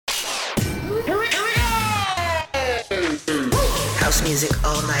house music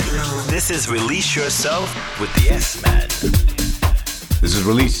all night long. This is Release Yourself with the S-Man. This is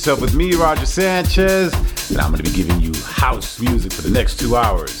Release Yourself with me, Roger Sanchez, and I'm going to be giving you house music for the next 2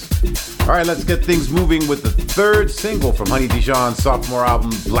 hours. All right, let's get things moving with the third single from Honey Dijon's sophomore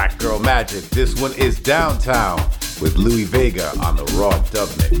album, Black Girl Magic. This one is Downtown with Louis Vega on the Raw Dub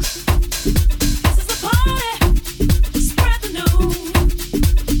Mix. This is a party, spread the news.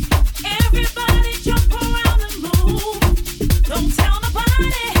 Everybody jump around and move. Don't tell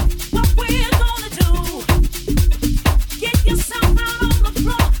nobody what we're gonna do. Get yourself out on the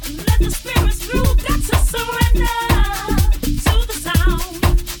floor and let the spirits through. Got to surrender to the sound.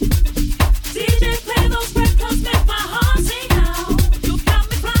 DJ, play those records, make my heart sing out. You got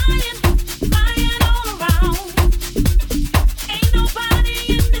me flying, flying all around. Ain't nobody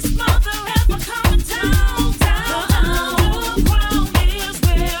in this mother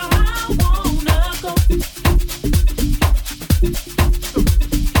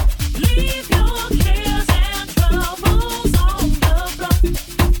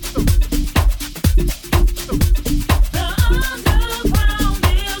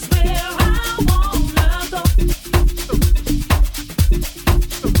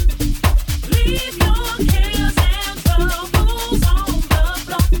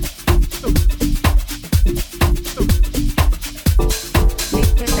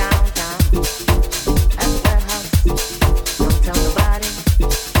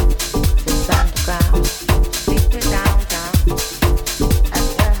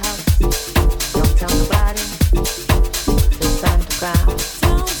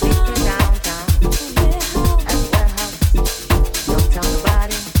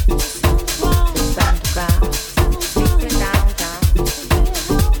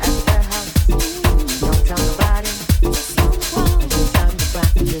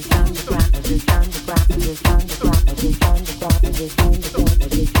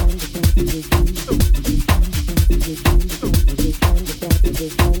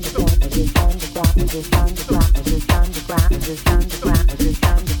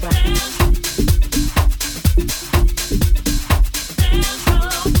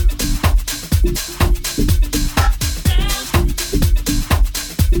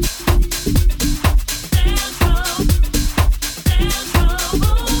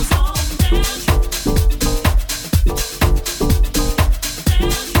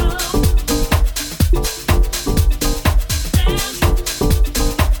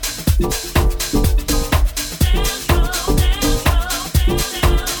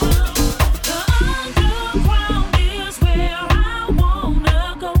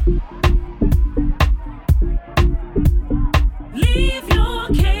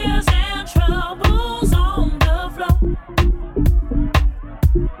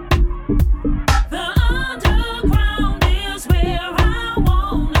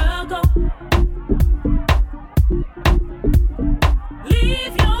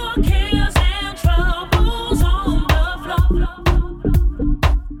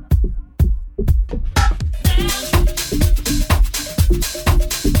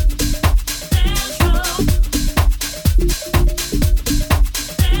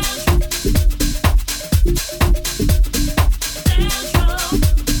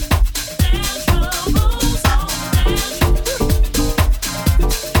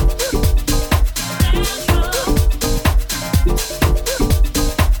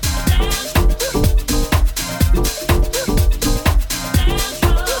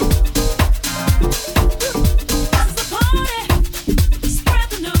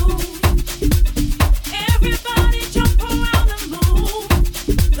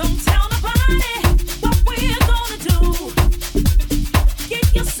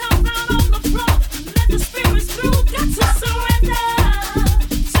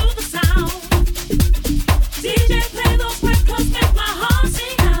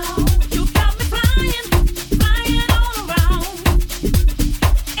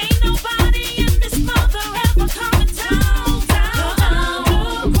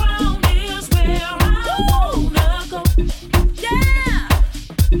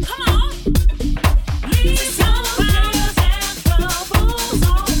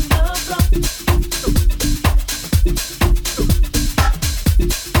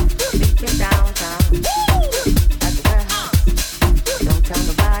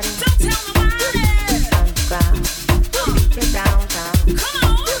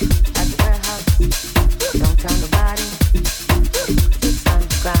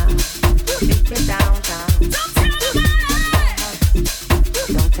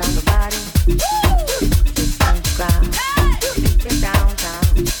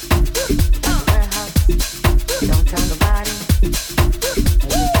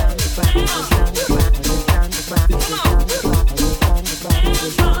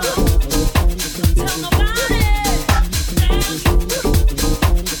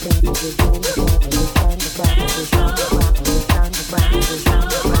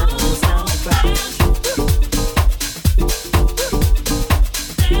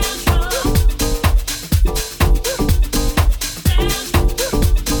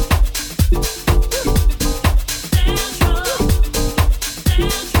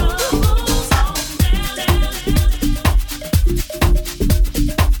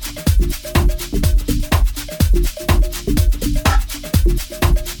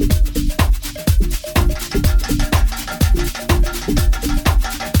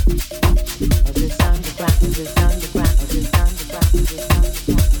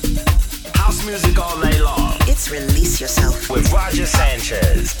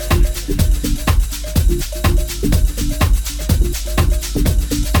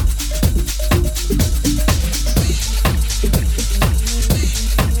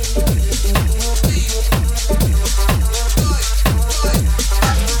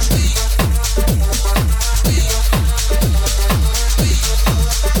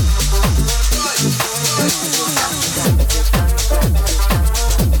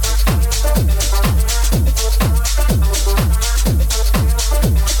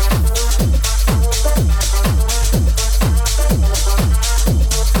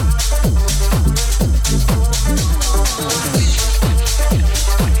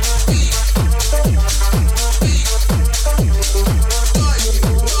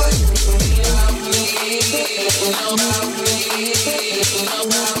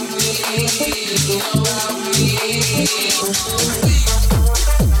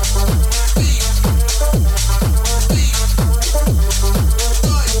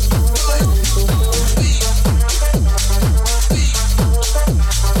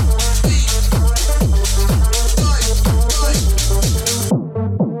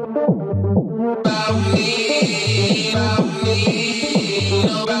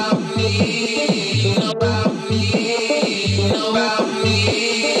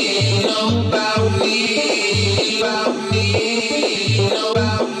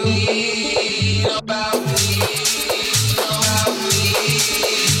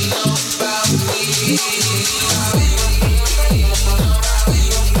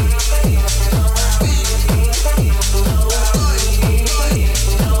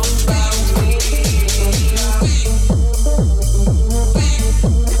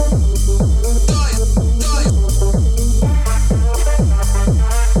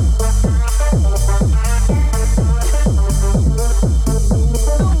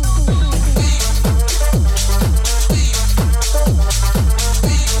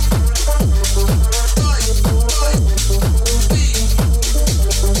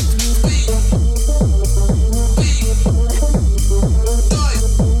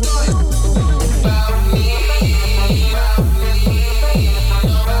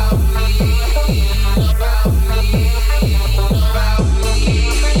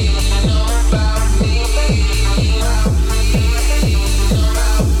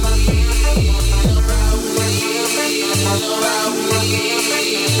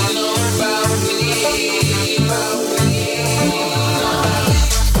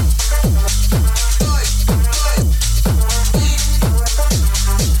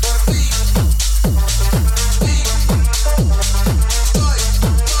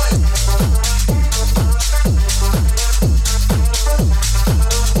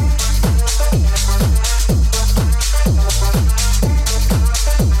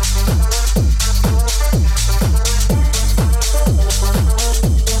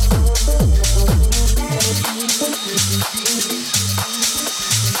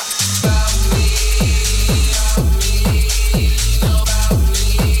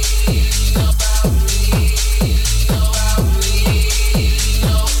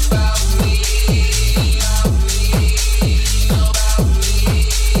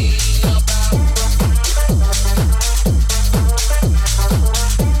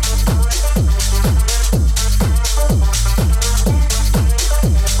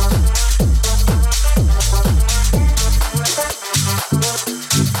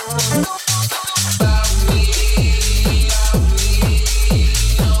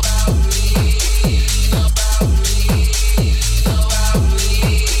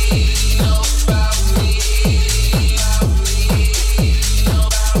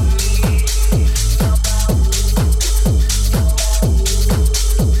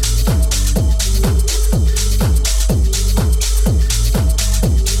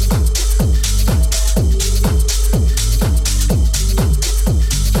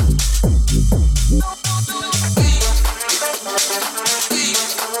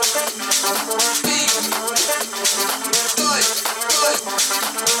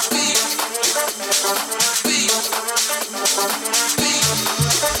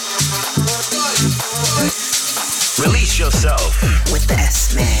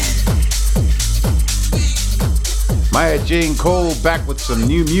Maya Jane Cole back with some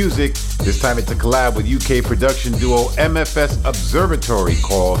new music. This time it's a collab with UK production duo MFS Observatory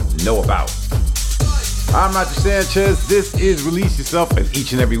called Know About. I'm Roger Sanchez. This is Release Yourself, and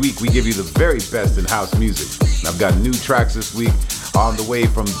each and every week we give you the very best in house music. And I've got new tracks this week on the way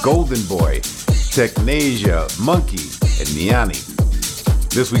from Golden Boy, Technasia, Monkey, and Niani.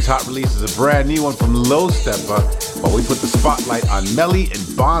 This week's hot release is a brand new one from Low Steppa, while we put the spotlight on Melly and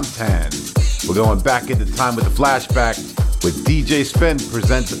Bontan. We're going back into time with the flashback with DJ Spend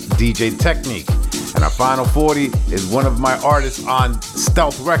presents DJ Technique. And our final 40 is one of my artists on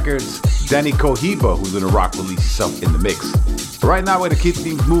Stealth Records, Danny Cohiba, who's gonna rock release himself in the mix. But right now we're gonna keep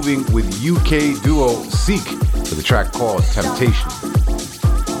things moving with UK duo Seek with a track called Temptation.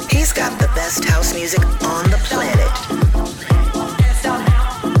 He's got the best house music on the planet. Can't stop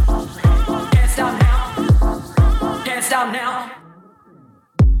now. Can't stop now. Can't stop now.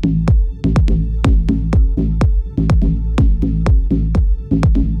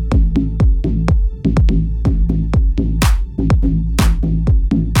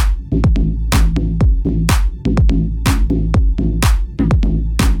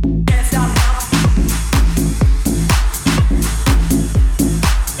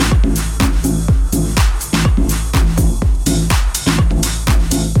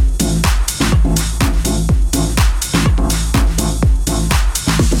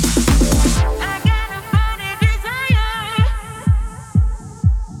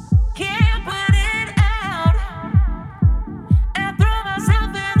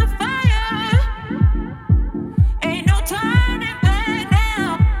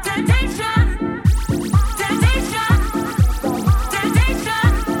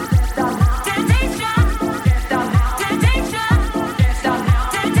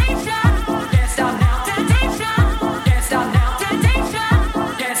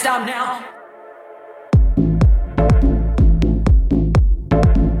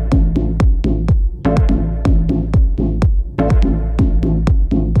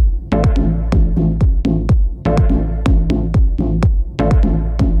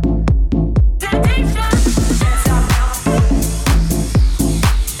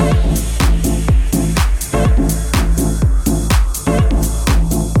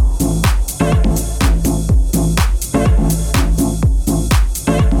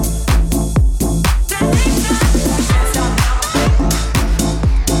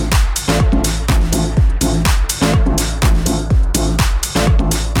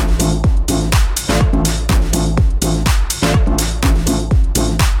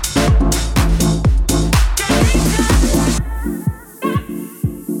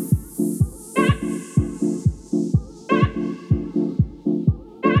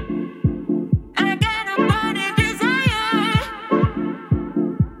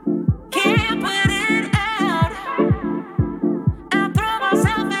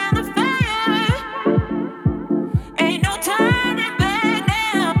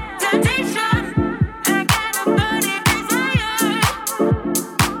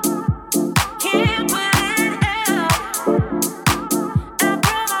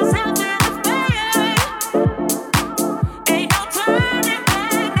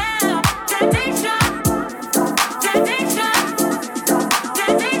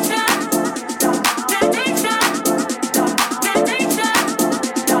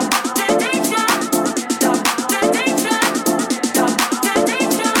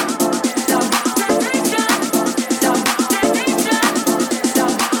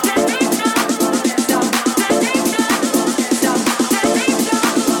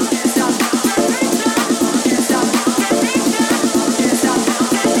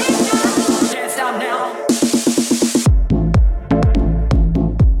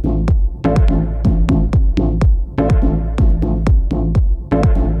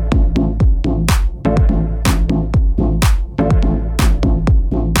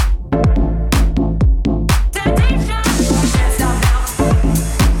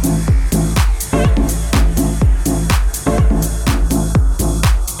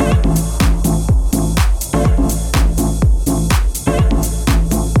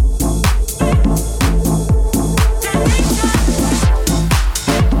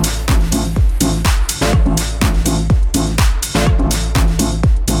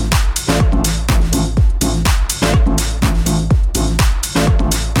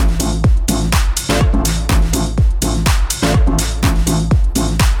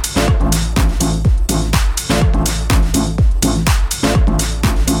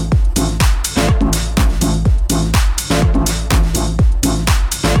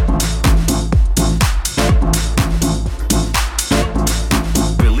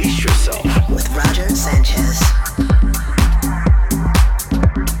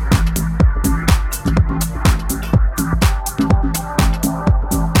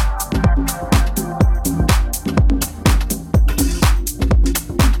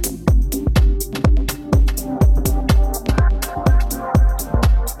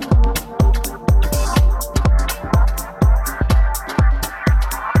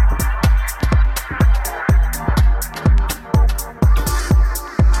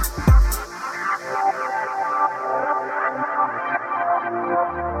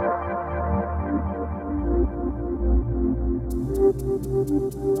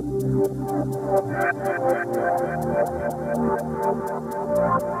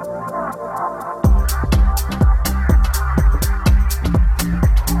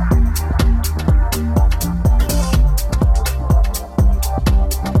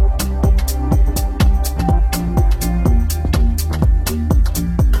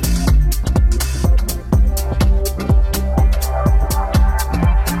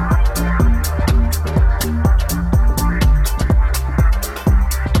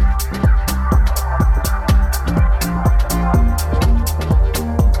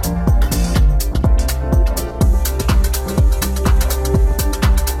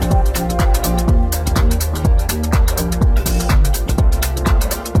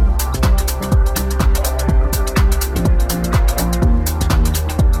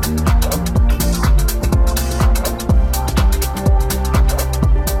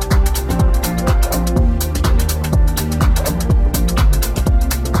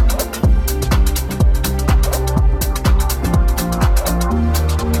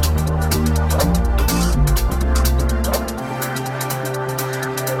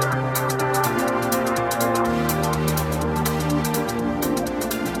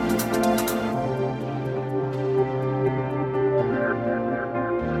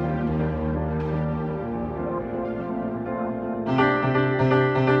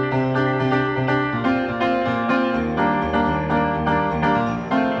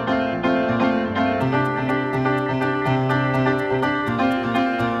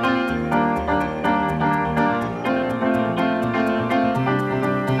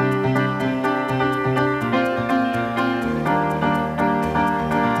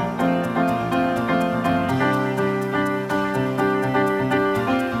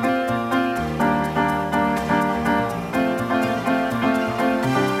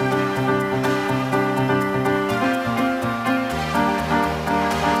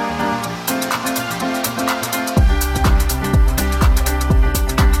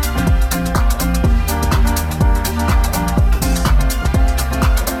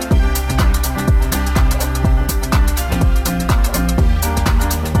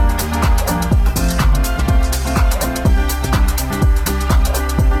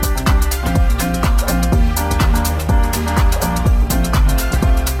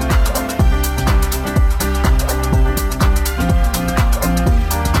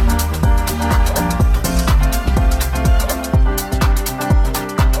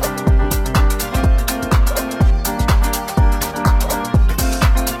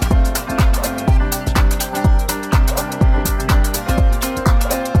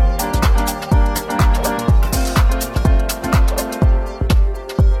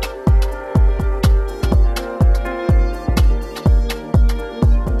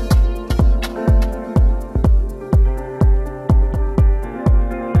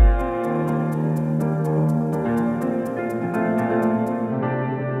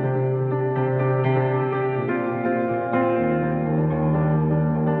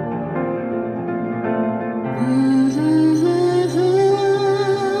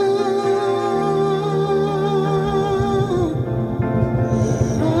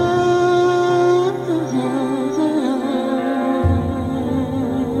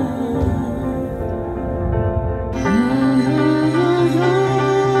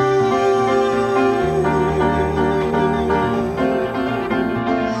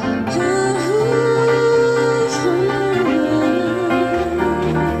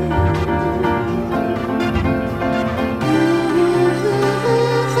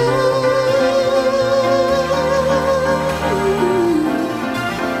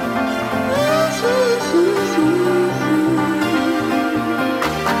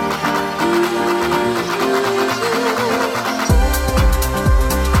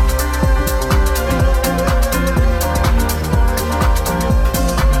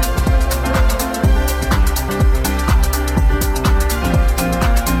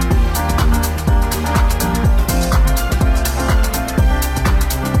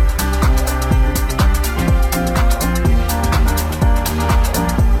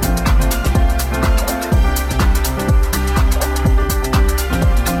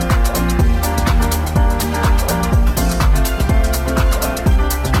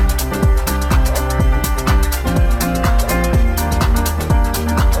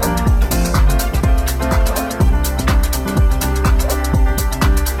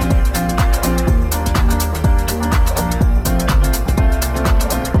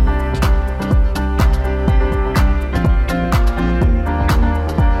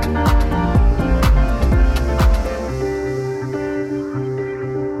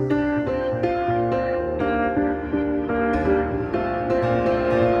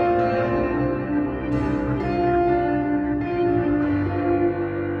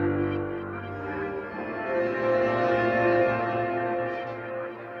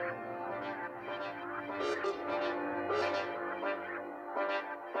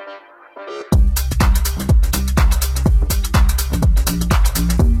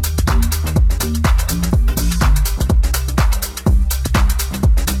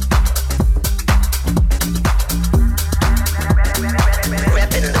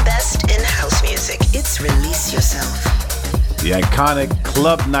 The iconic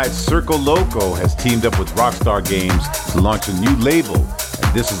Club Night Circo Loco has teamed up with Rockstar Games to launch a new label,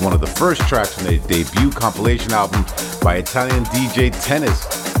 and this is one of the first tracks from their debut compilation album by Italian DJ Tennis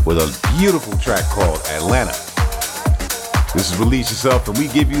with a beautiful track called Atlanta. This is Release Yourself, and we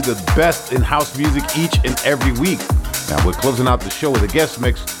give you the best in house music each and every week. Now we're closing out the show with a guest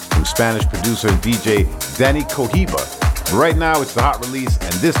mix from Spanish producer and DJ Danny Cohiba. Right now it's the hot release,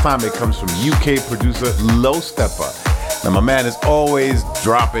 and this time it comes from UK producer Low Steppa. Now my man is always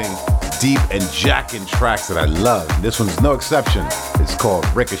dropping deep and jacking tracks that I love. This one's no exception. It's called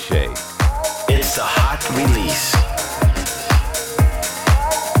Ricochet. It's the hot release.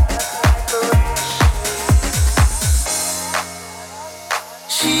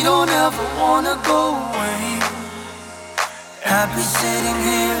 She don't ever wanna go away. Happy sitting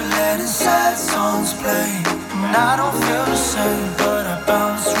here letting sad songs play. And I don't feel the same, but I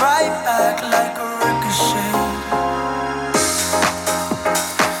bounce right back like a ricochet.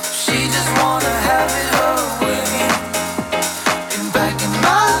 She just wanna have it her way. And back in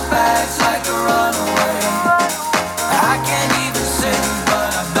my bags like a runaway. I can't even sing,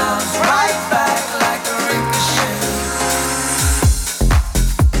 but I bounce right back like a ricochet.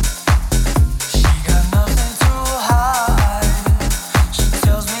 She got nothing to hide. She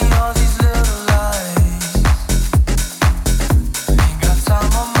tells me all these little lies. Ain't got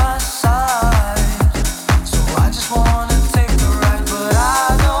time on my side, so I just wanna take a ride, but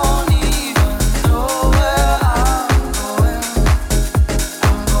I don't even know where I'm going.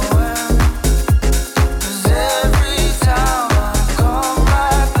 'Cause every time I come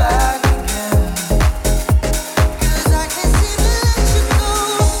right back again. 'Cause I can't seem to let you go.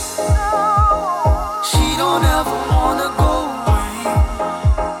 She don't ever wanna go away.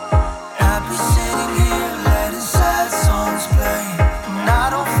 Happy sitting here letting sad songs play. And I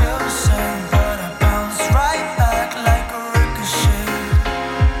don't feel the same, but I bounce right back like a ricochet.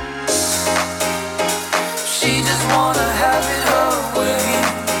 She just wanna have it her way.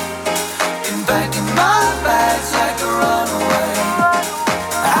 And back in my bags like a runaway.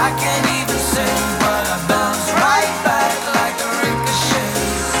 I can't even sing, but I bounce right back like a ricochet.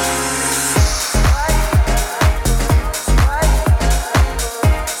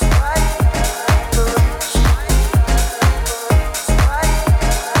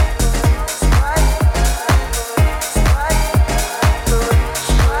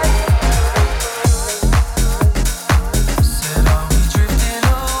 Said, are we drifting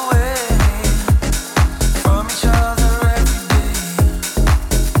away from each other every day?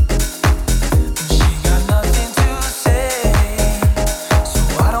 And she got nothing to say, so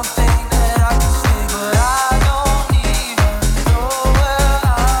I don't think that I can stay. But I don't even know where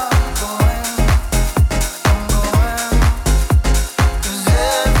I'm going. 'Cause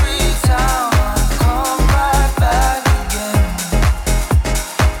every time I come right back again.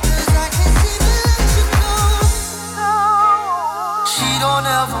 'Cause I can't seem to let you go. She don't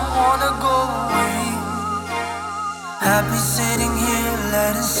ever wanna go away. Happy sitting here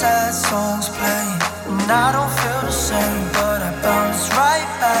letting sad songs play. And I don't feel the same, but I bounce right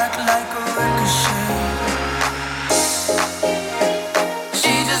back like a ricochet.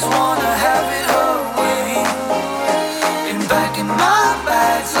 She just wanna have it her way. And back in my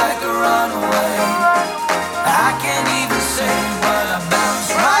bags like a runaway. I can't even sing, but I bounce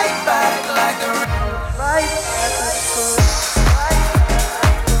right back like a right back like a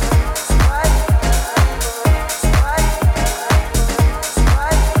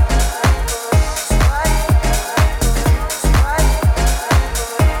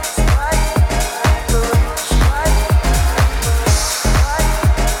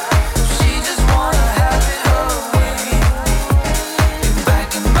She just wanna have it her way. And back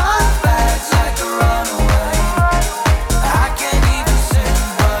in my bags like a runaway. I can't even sing,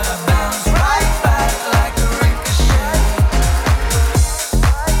 but I bounce right back like a ricochet.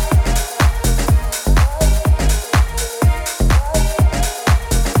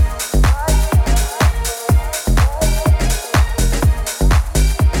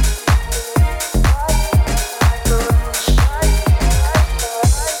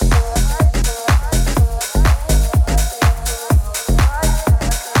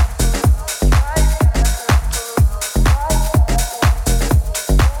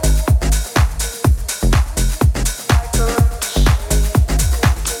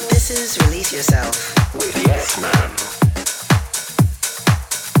 This is Release Yourself. With Yes Man.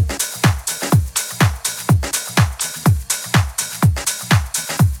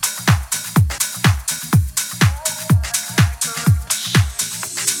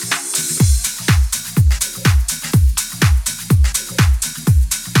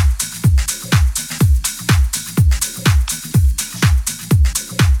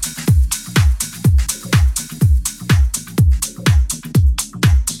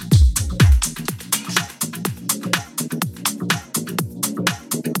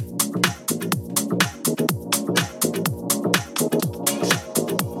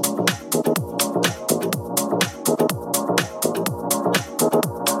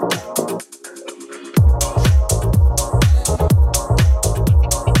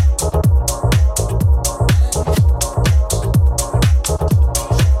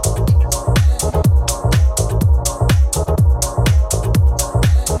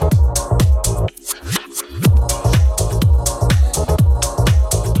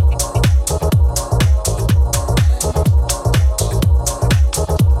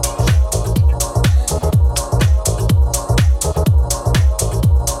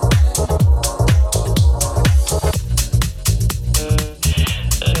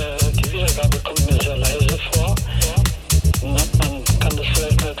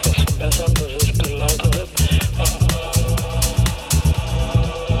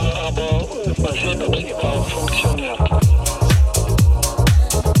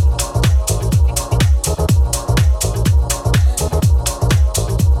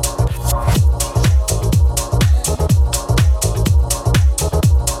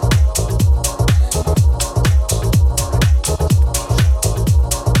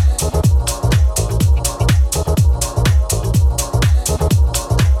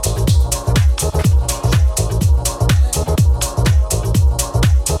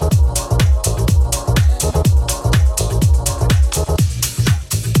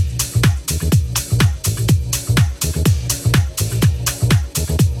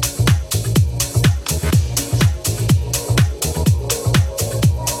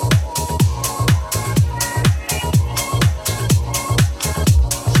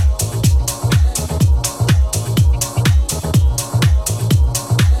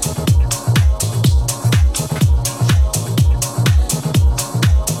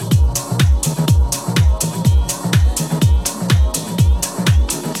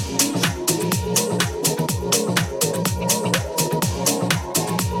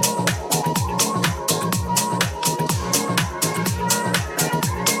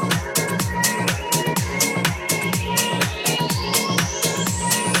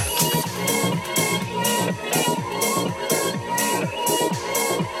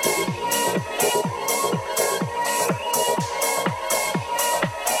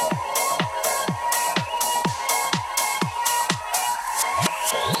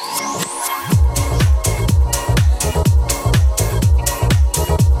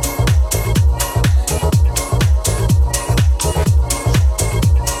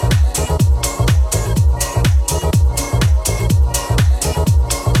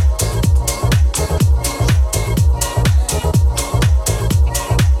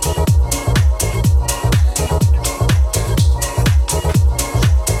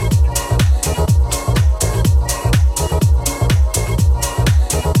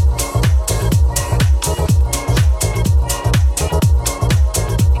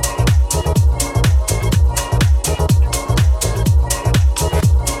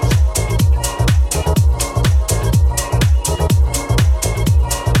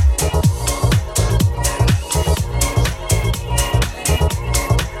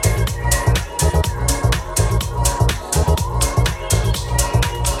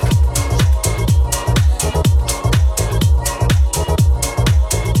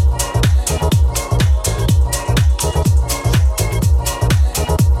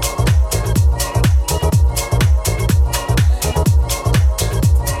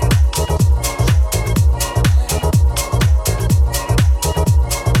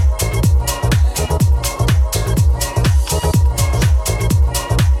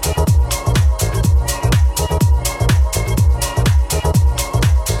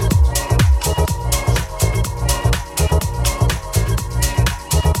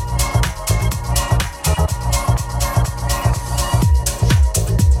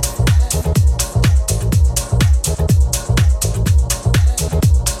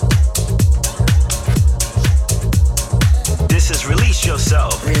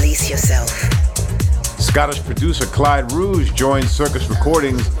 Scottish producer Clyde Rouge joined Circus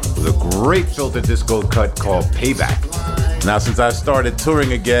Recordings with a great filter disco cut called Payback. Now, since I started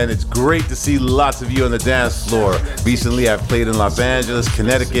touring again, it's great to see lots of you on the dance floor. Recently, I've played in Los Angeles,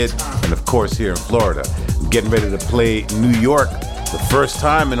 Connecticut, and of course here in Florida. I'm getting ready to play New York, the first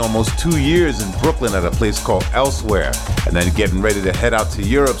time in almost 2 years in Brooklyn at a place called Elsewhere, and then getting ready to head out to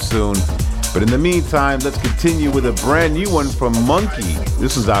Europe soon. But in the meantime, let's continue with a brand new one from Monkey.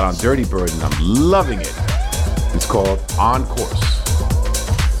 This is out on Dirty Bird, and I'm loving it. It's called On Course.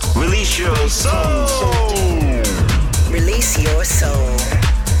 Release your soul. Release your soul.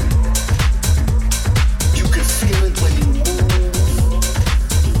 You can feel it when you move.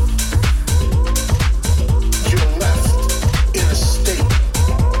 You're left in a state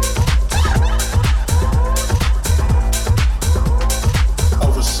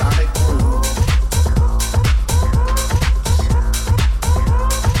of a sonic groove.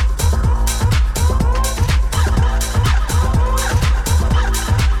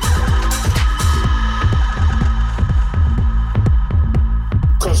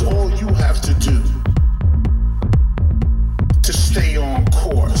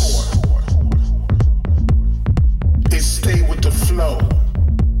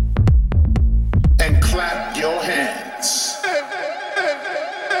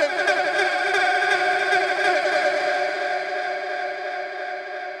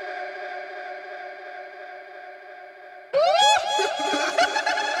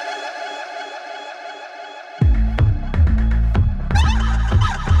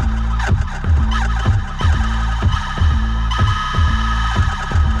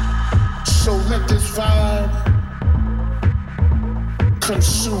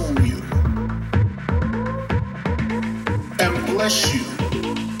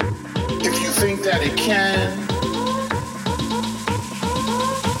 think that it can?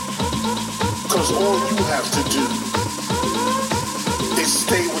 Because all you have to do is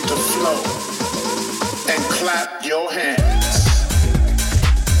stay with the flow and clap your hands.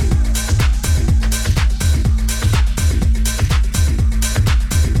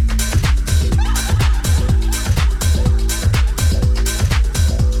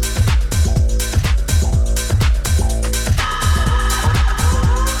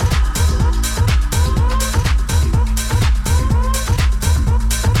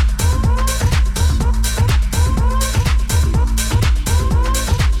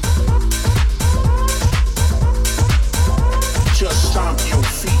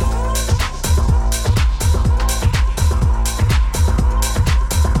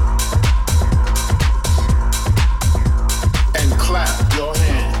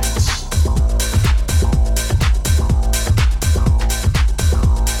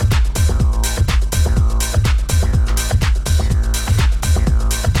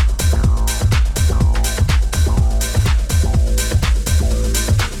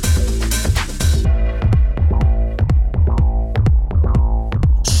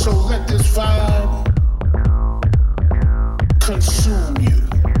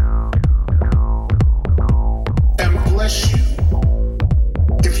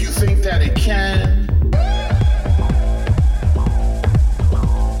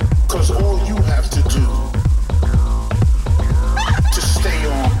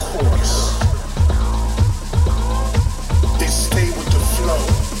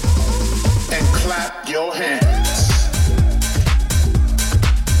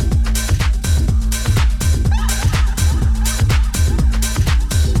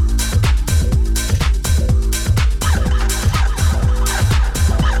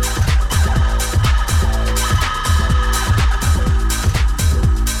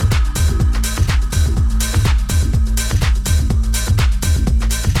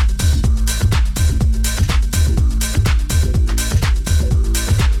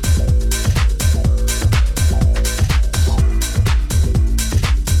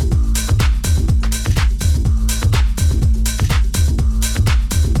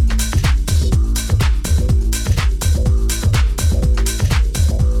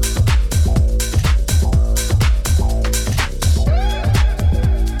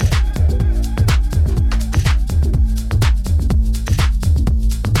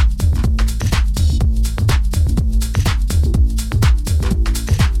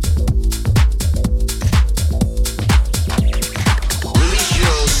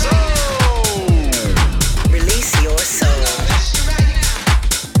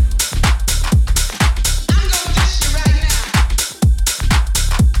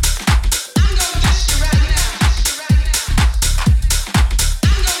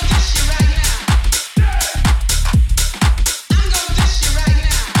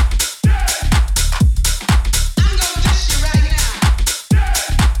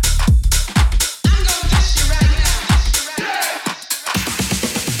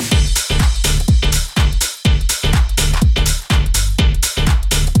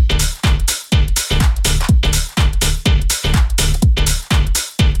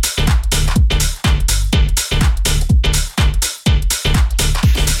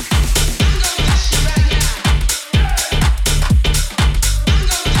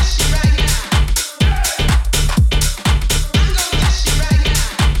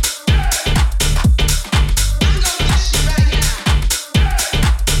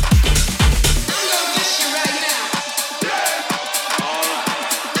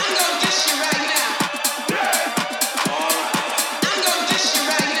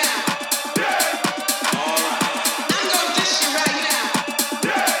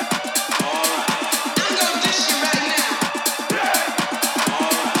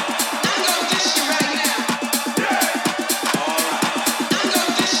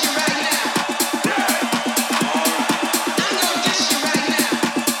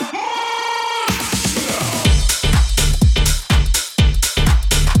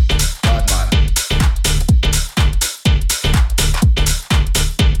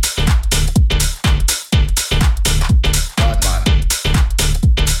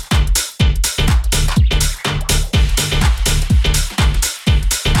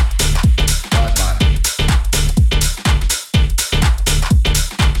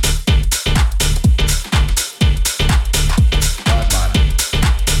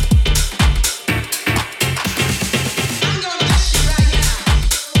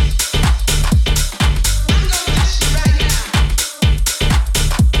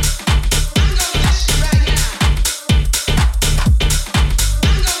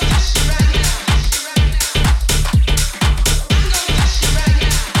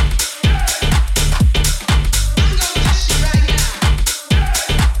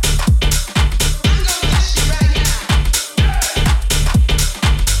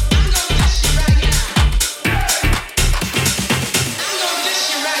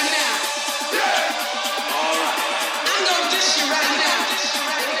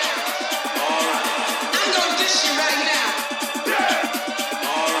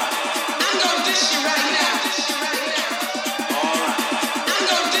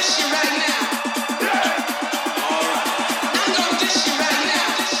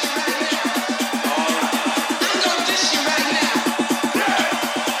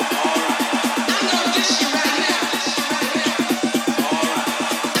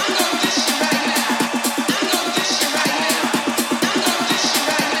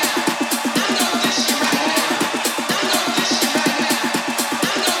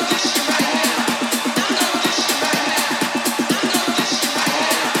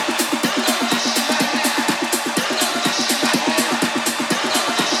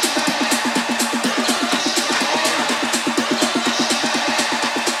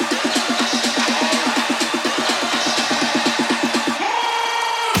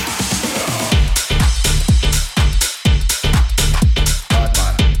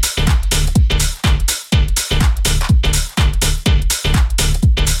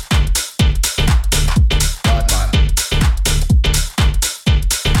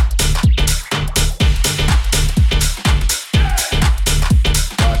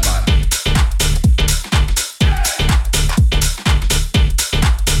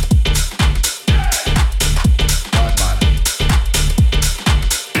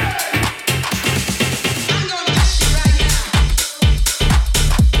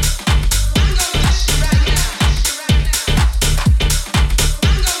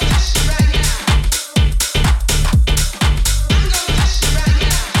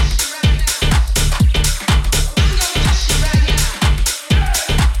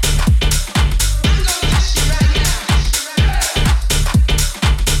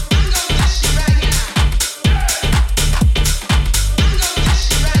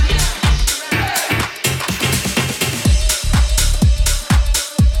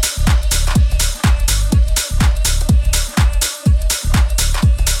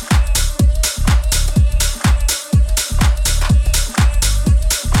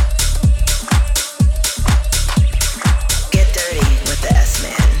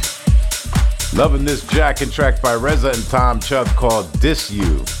 Loving this jacking track by Reza and Tom Chubb called Diss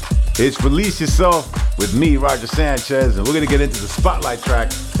You. It's Release Yourself with me, Roger Sanchez, and we're going to get into the Spotlight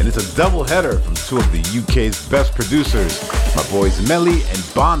track, and it's a double header from two of the UK's best producers, my boys Melly and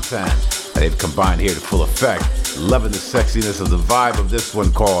Bontan. They've combined here to full effect. Loving the sexiness of the vibe of this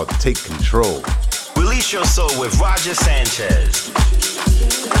one called Take Control. Release Your Soul with Roger Sanchez.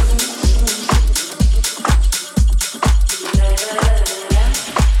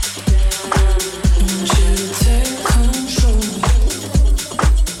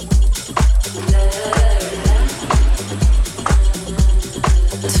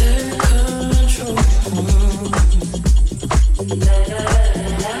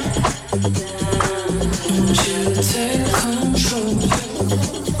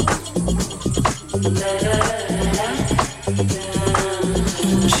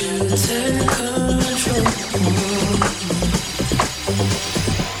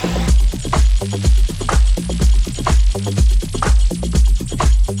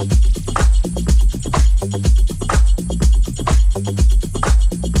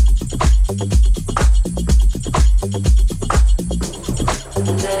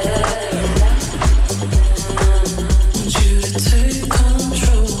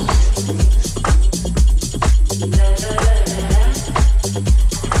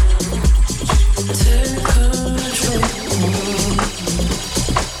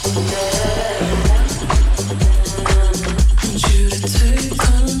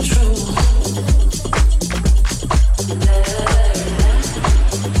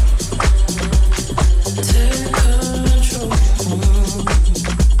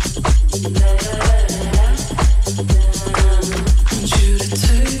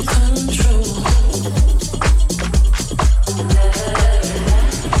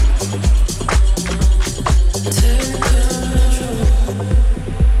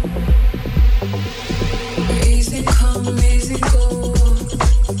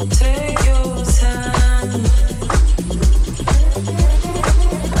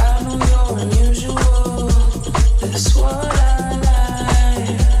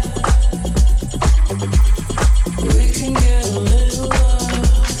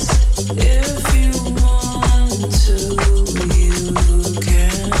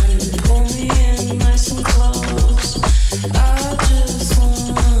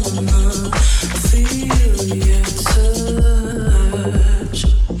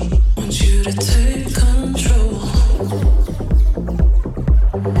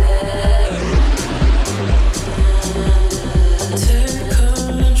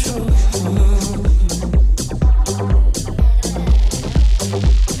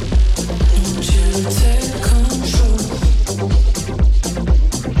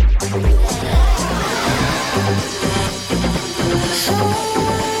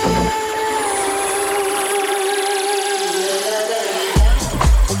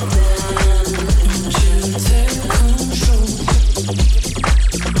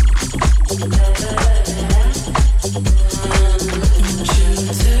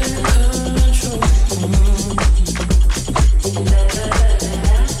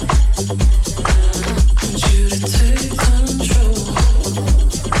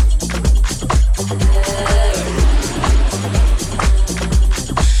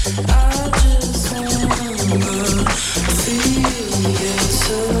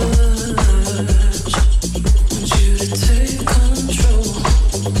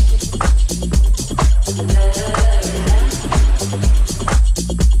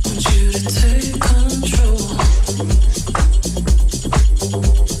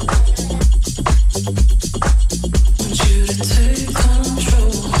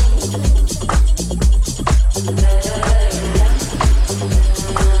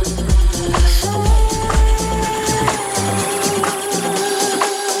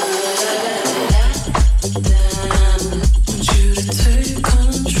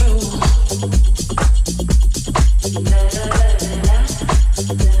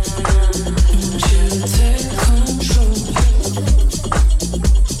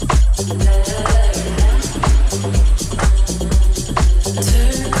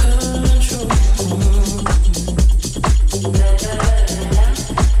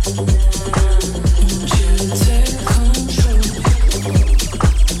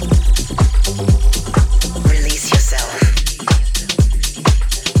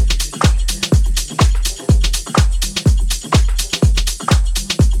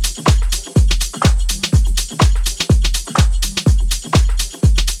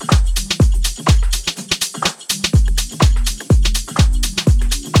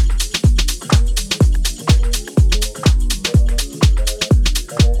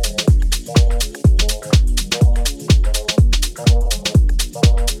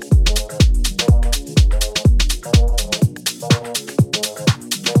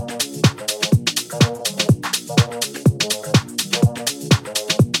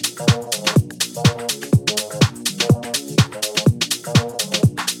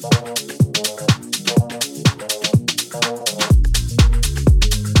 All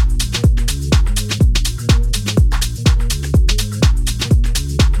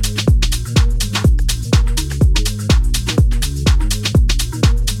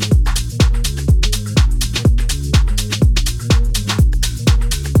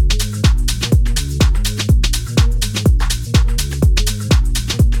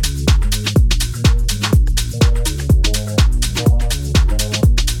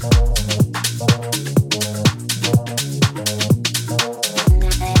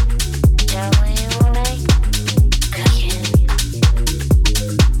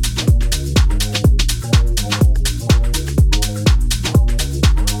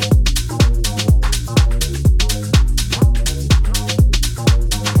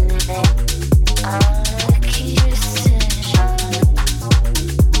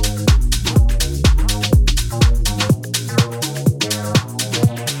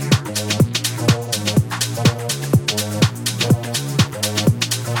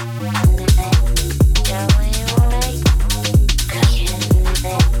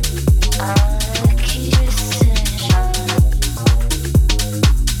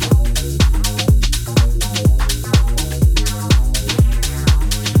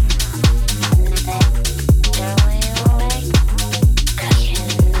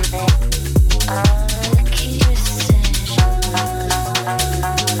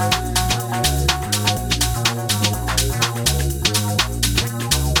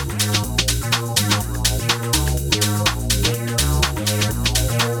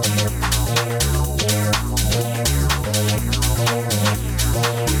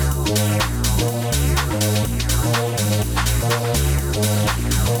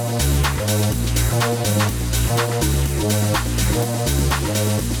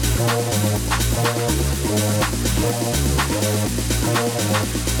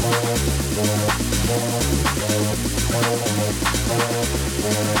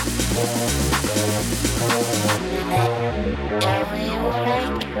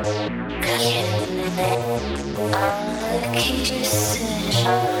the key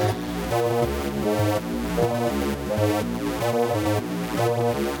decision.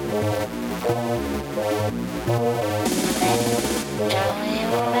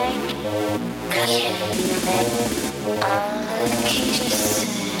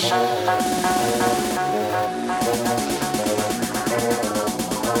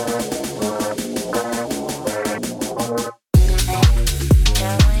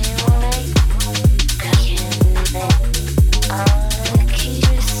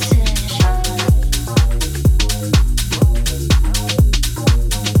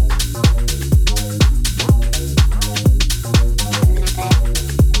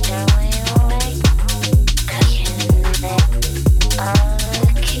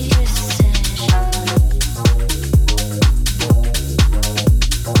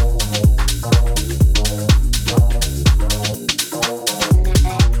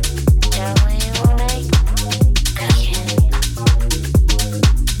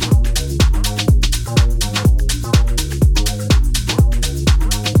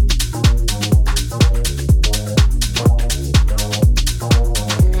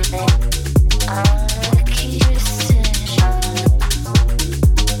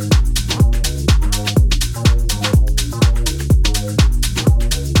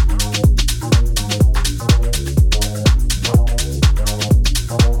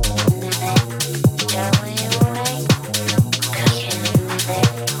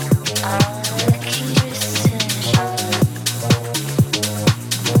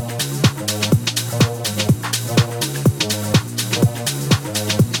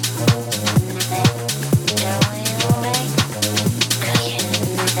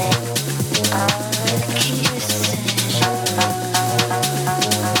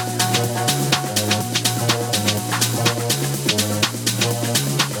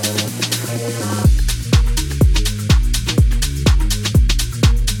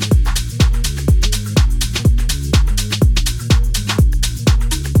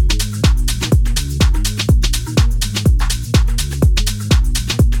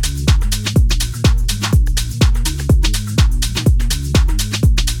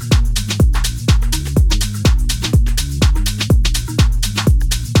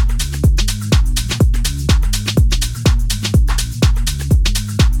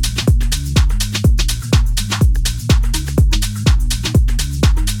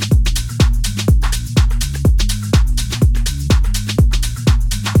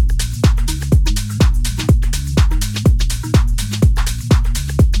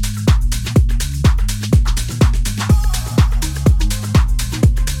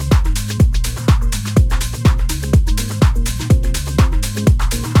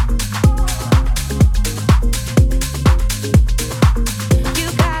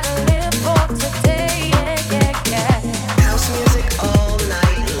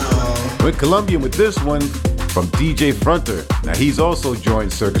 Went Colombian with this one from DJ Fronter. Now he's also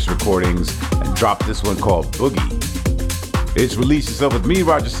joined Circus Recordings and dropped this one called Boogie. It's Release Yourself with me,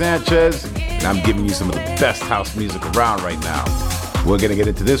 Roger Sanchez, and I'm giving you some of the best house music around right now. We're gonna get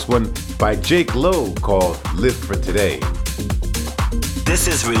into this one by Jake Lowe called Live for Today. This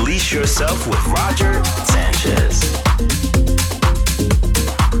is Release Yourself with Roger Sanchez.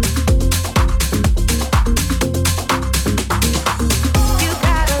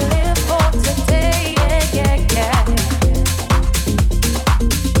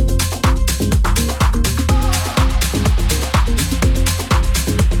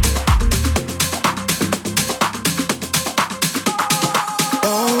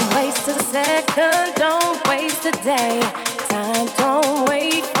 Don't waste a day. Time don't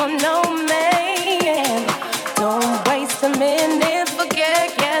wait for no man. Don't waste a minute,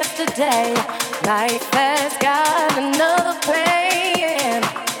 forget yesterday. Life has got another plan.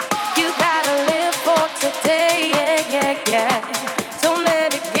 You gotta live for today, yeah, yeah, yeah. Don't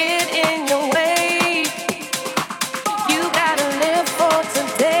let it get in your way. You gotta live for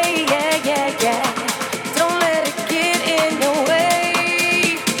today, yeah, yeah, yeah. Don't let it get in your way.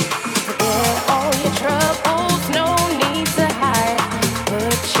 Troubles, no need to hide.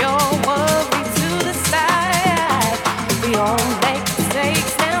 Put your worry to the side. We all make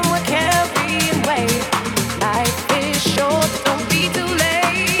mistakes and we're carrying weight. Life is short, don't be too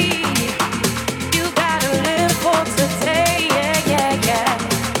late. You gotta live for today, yeah, yeah, yeah.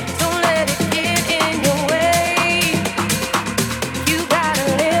 Don't let it get in your way. You gotta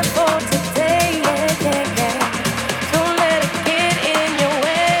live for today, yeah, yeah, yeah. Don't let it get in your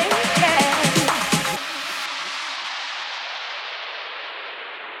way, yeah.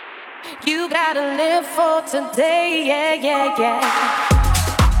 You gotta live for today, yeah, yeah, yeah. Don't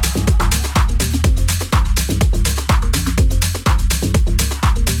let it get in your way.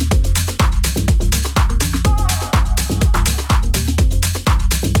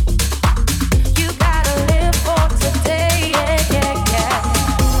 You gotta live for today, yeah, yeah, yeah.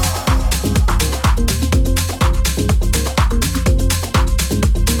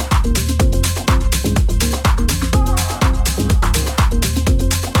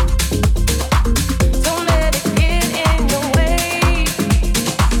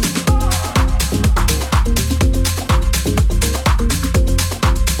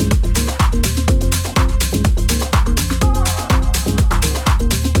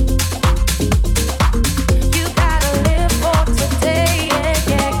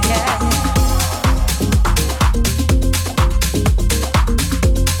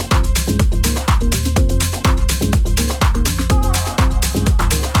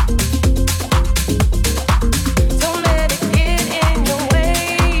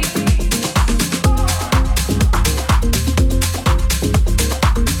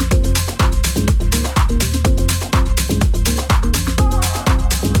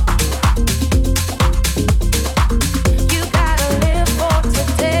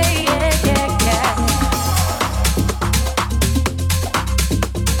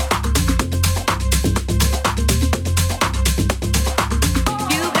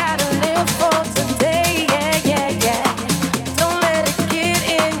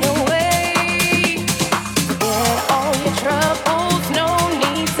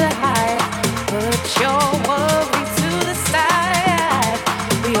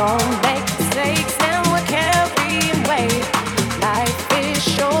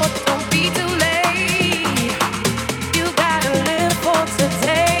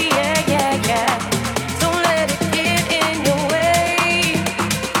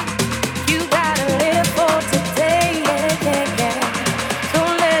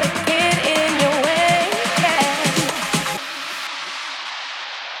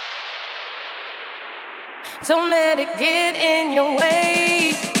 Don't let it get in your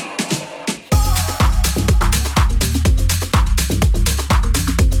way.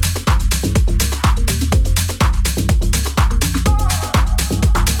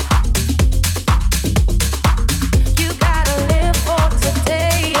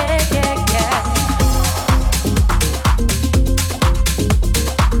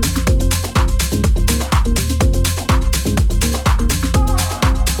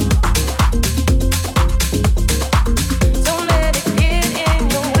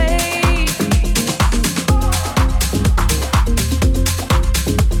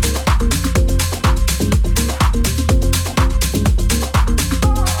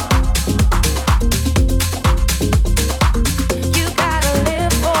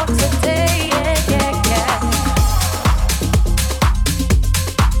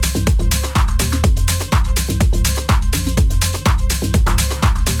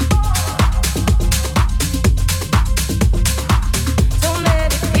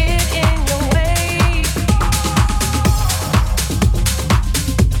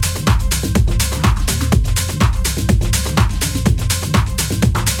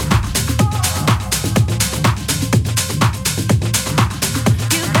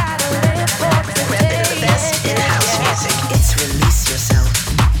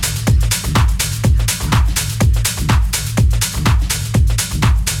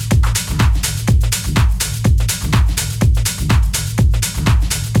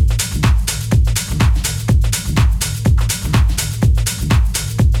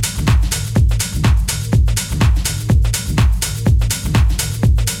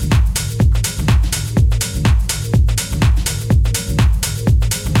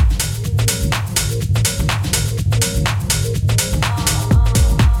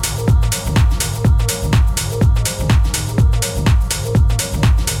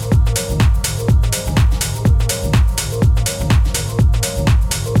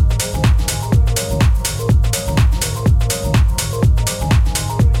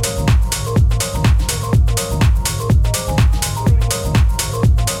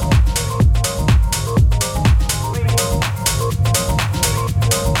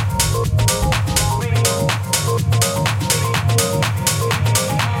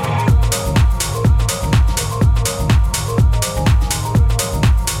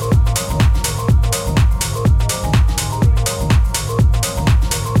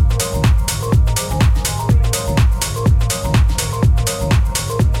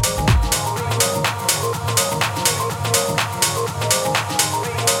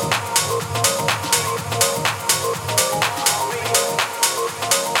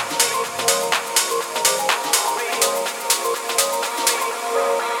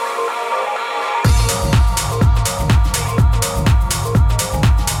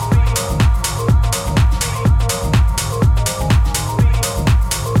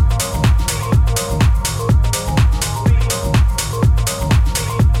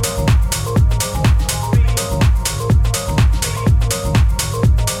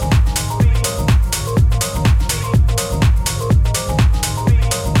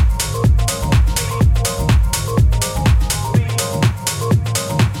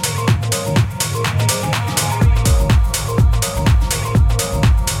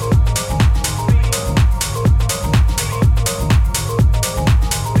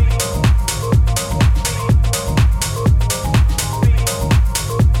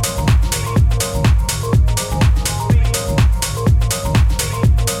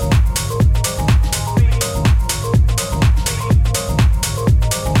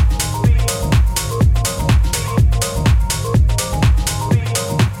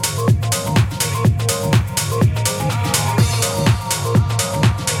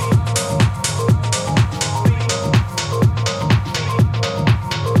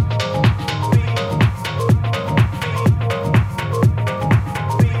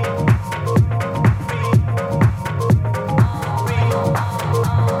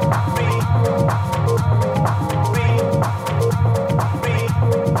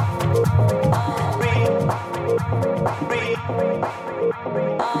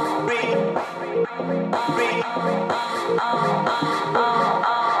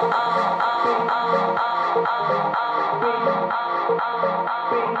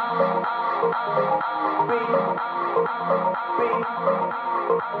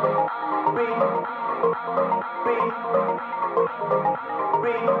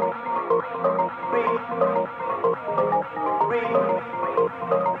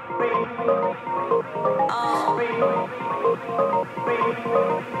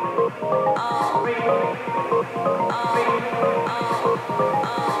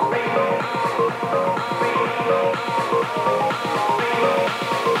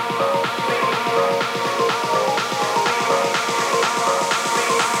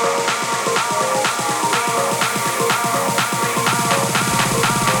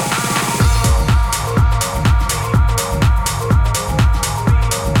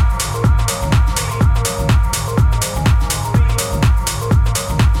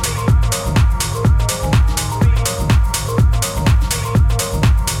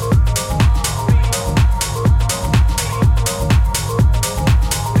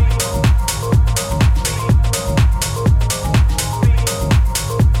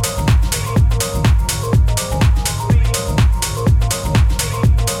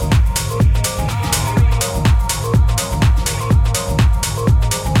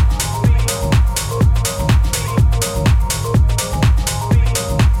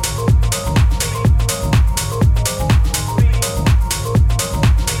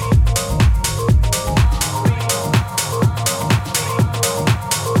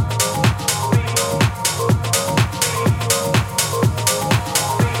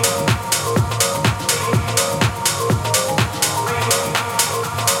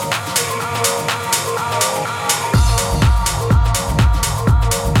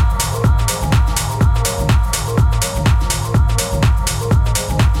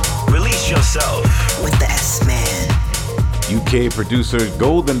 UK producer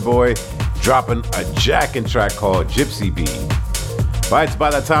Golden Boy dropping a jackin' track called Gypsy Bee. By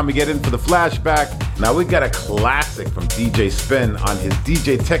the time we get in for the flashback, now we got a classic from DJ Spen on his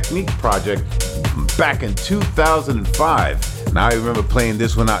DJ Technique project back in 2005. Now I remember playing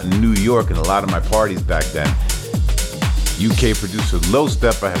this one out in New York in a lot of my parties back then. UK producer Low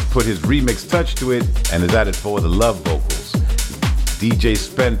Stepper has put his remix touch to it and has added For the Love vocals. DJ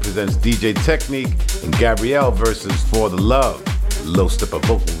Spen presents DJ Technique and Gabrielle versus For the Love, Low Stepper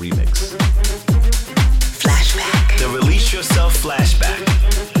vocal remix. Flashback. The Release Yourself flashback.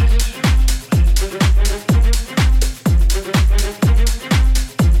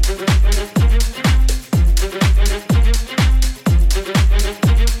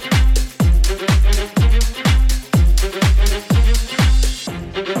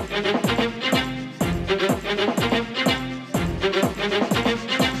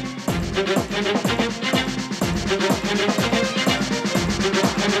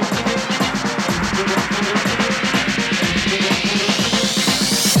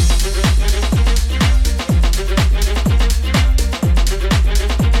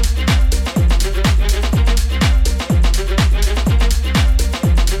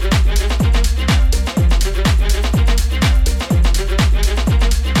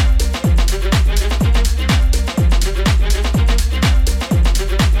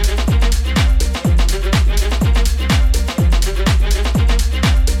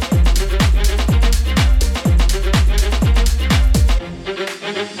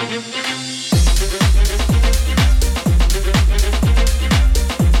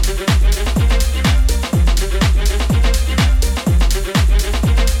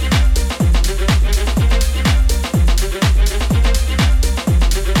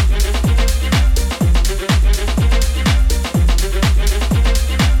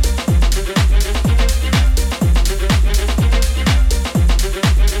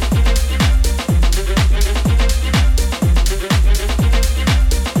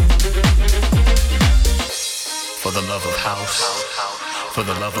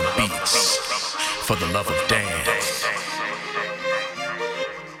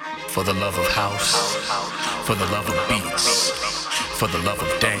 For the love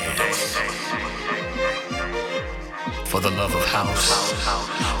of dance.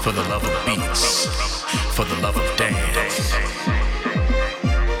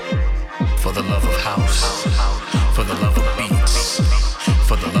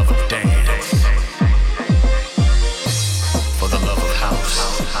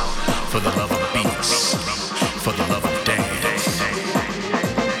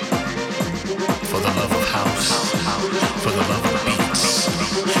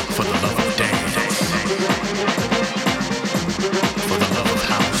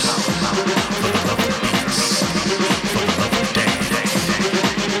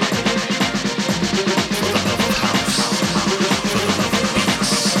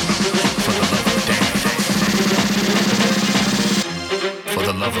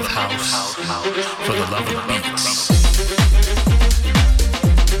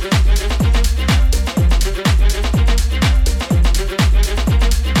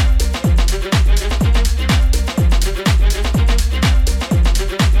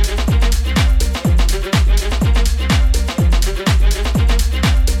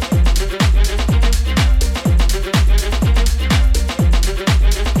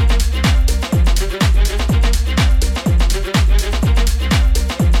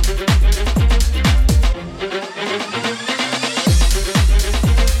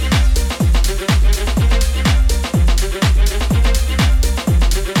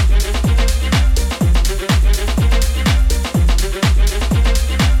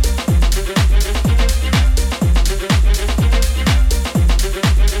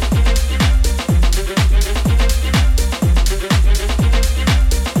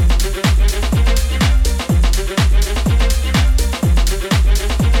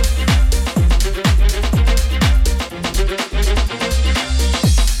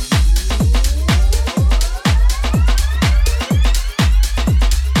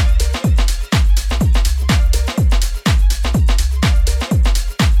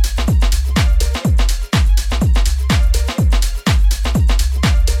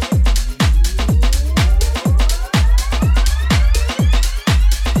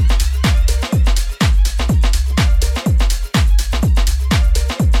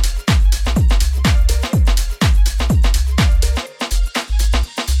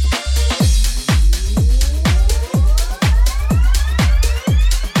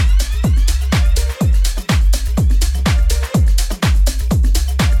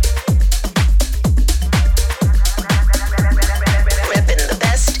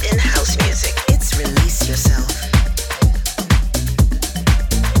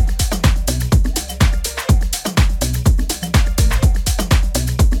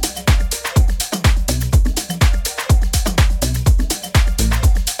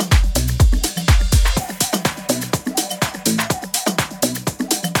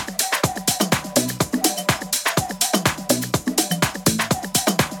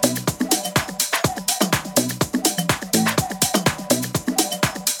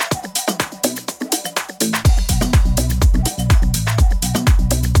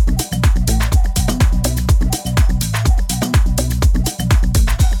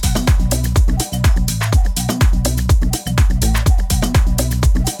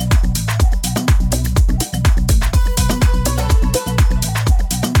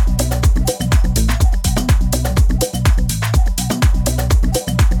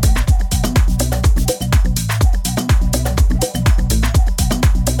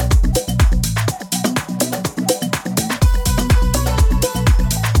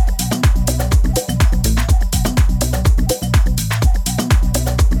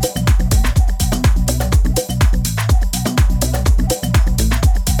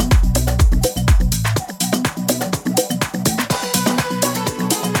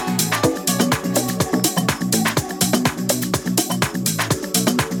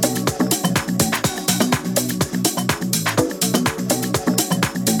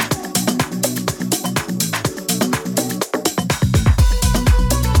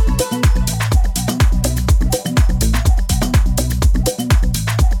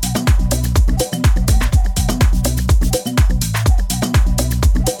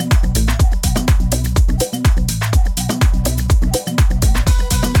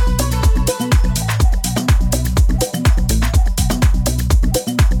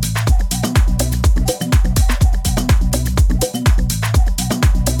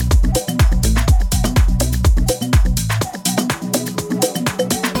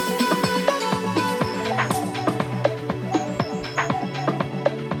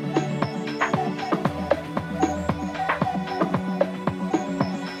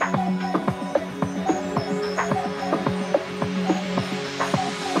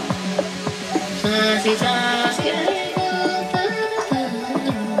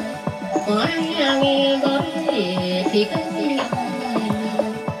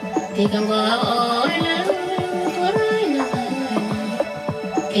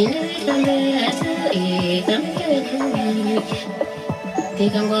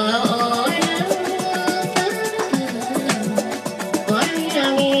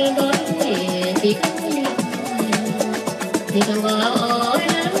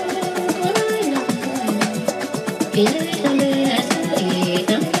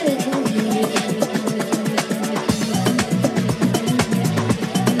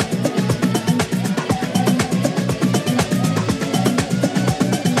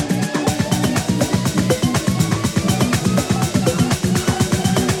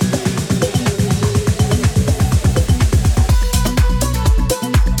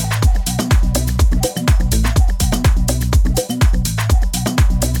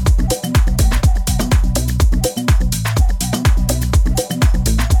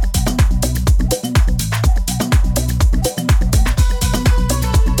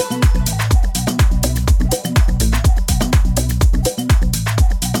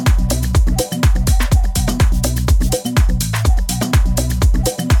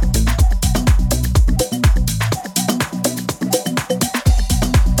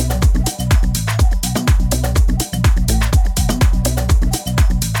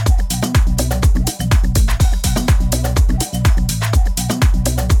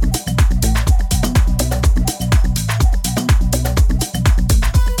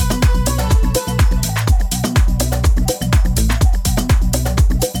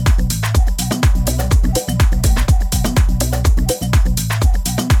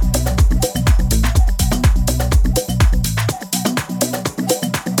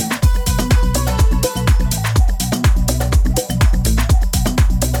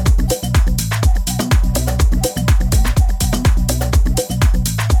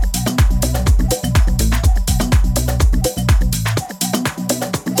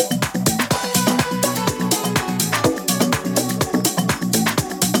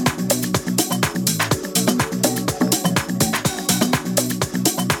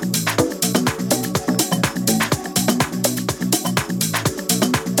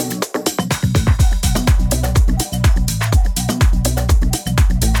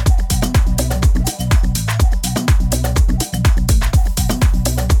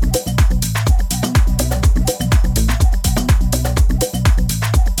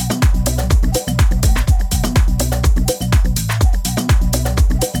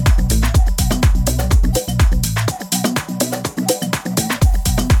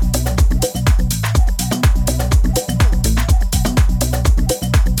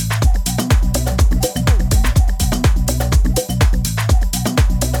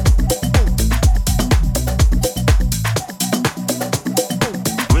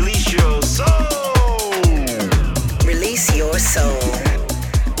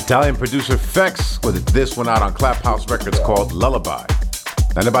 Italian producer Fex with this one out on Claphouse Records called Lullaby.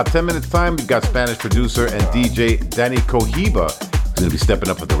 And in about 10 minutes time, we've got Spanish producer and DJ Danny Cohiba, who's going to be stepping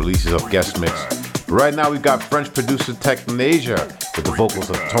up with the releases of Guest Mix. Right now, we've got French producer Technasia with the vocals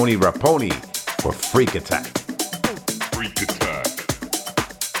of Tony Raponi for Freak Attack. Freak Attack.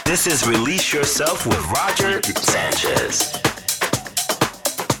 This is Release Yourself with Roger Sanchez.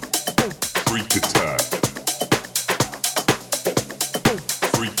 Freak Attack.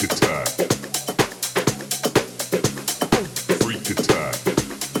 Freak Attack. Freak Attack.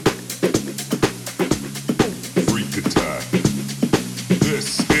 Freak Attack.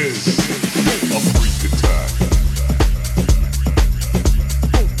 This is a Freak Attack.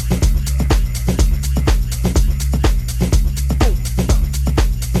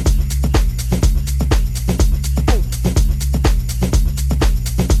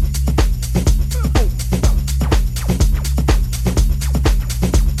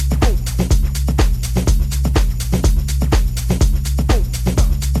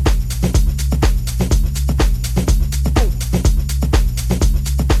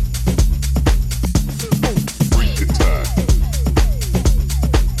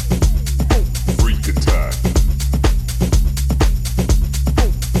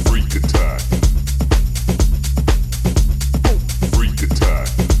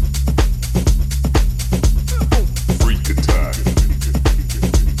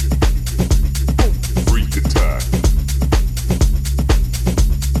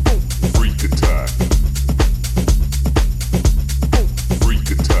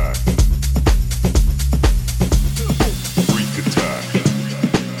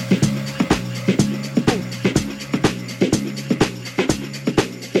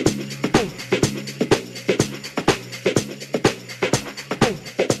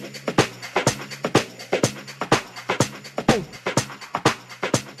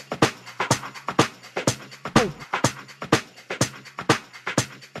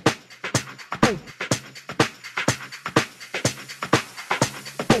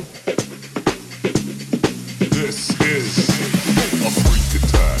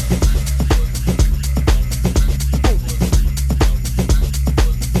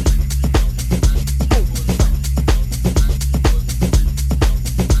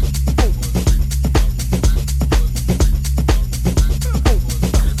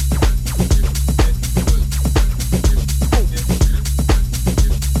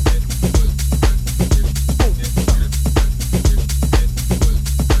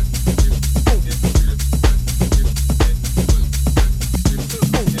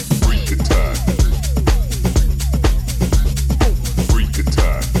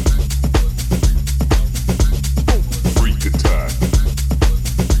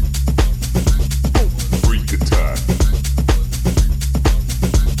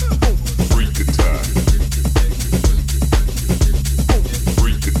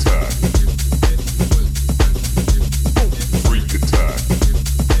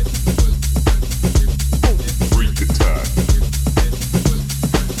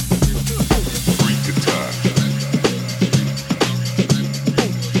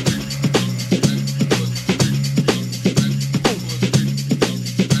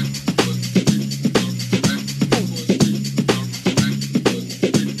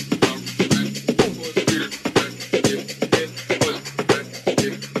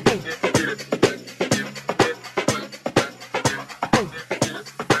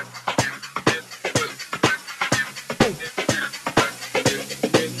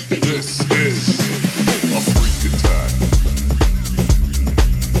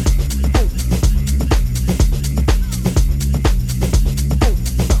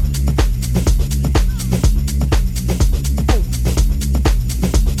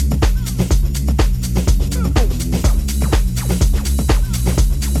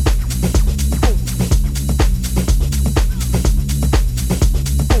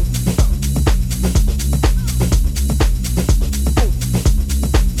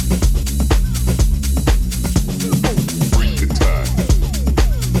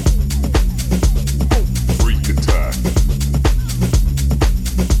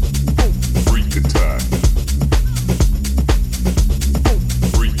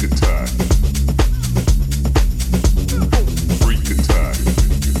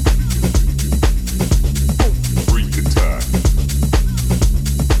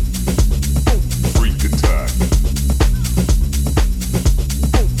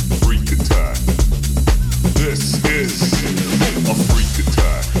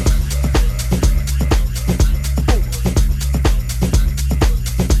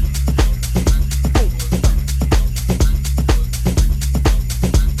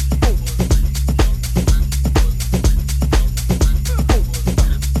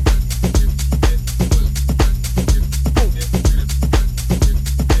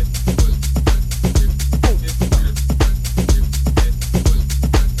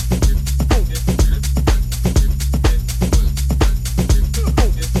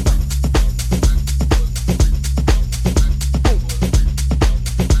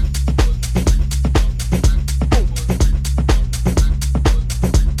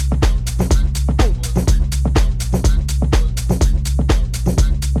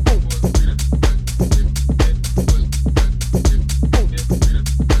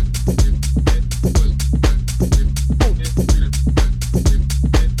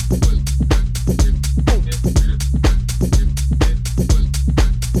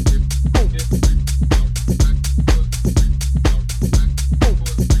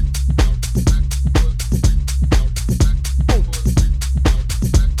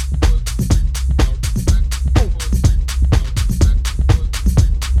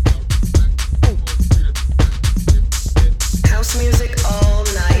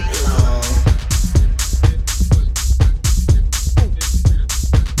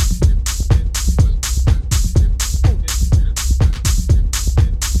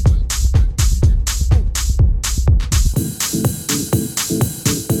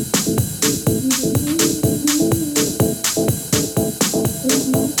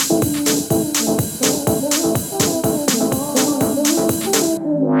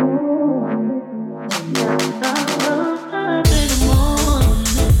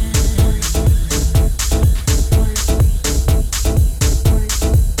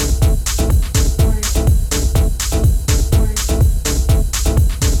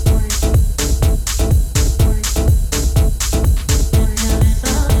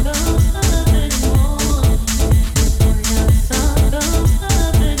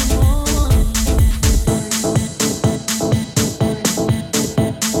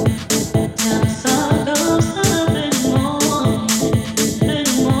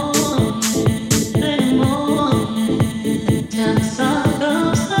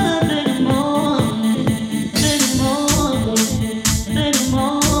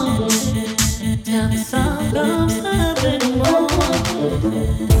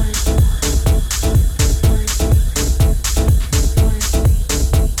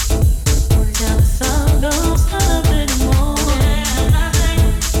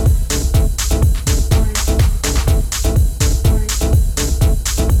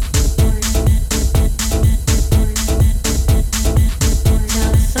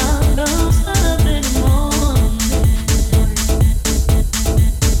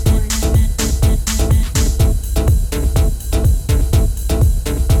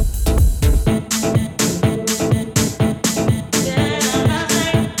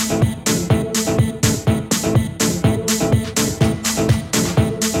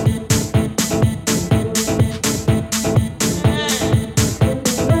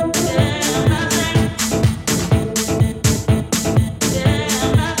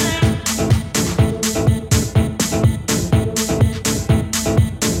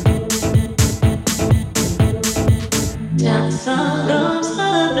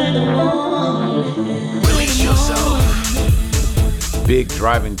 Big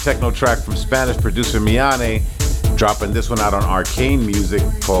driving techno track from Spanish producer Miane, dropping this one out on Arcane Music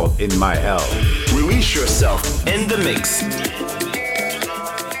called In My Hell. Release yourself in the mix.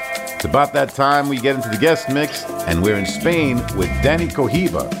 It's about that time we get into the guest mix, and we're in Spain with Danny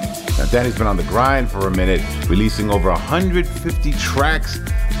Cohiba. Now, Danny's been on the grind for a minute, releasing over 150 tracks,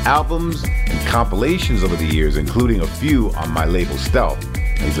 albums, and compilations over the years, including a few on my label Stealth.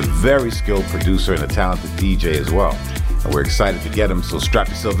 And he's a very skilled producer and a talented DJ as well. And we're excited to get him, so strap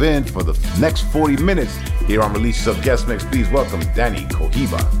yourself in for the next 40 minutes here on Release Yourself Guest Mix. Please welcome Danny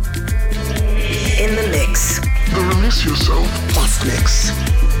Cohiba. In the mix. The Release Yourself Guest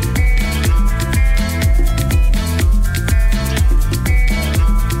Mix.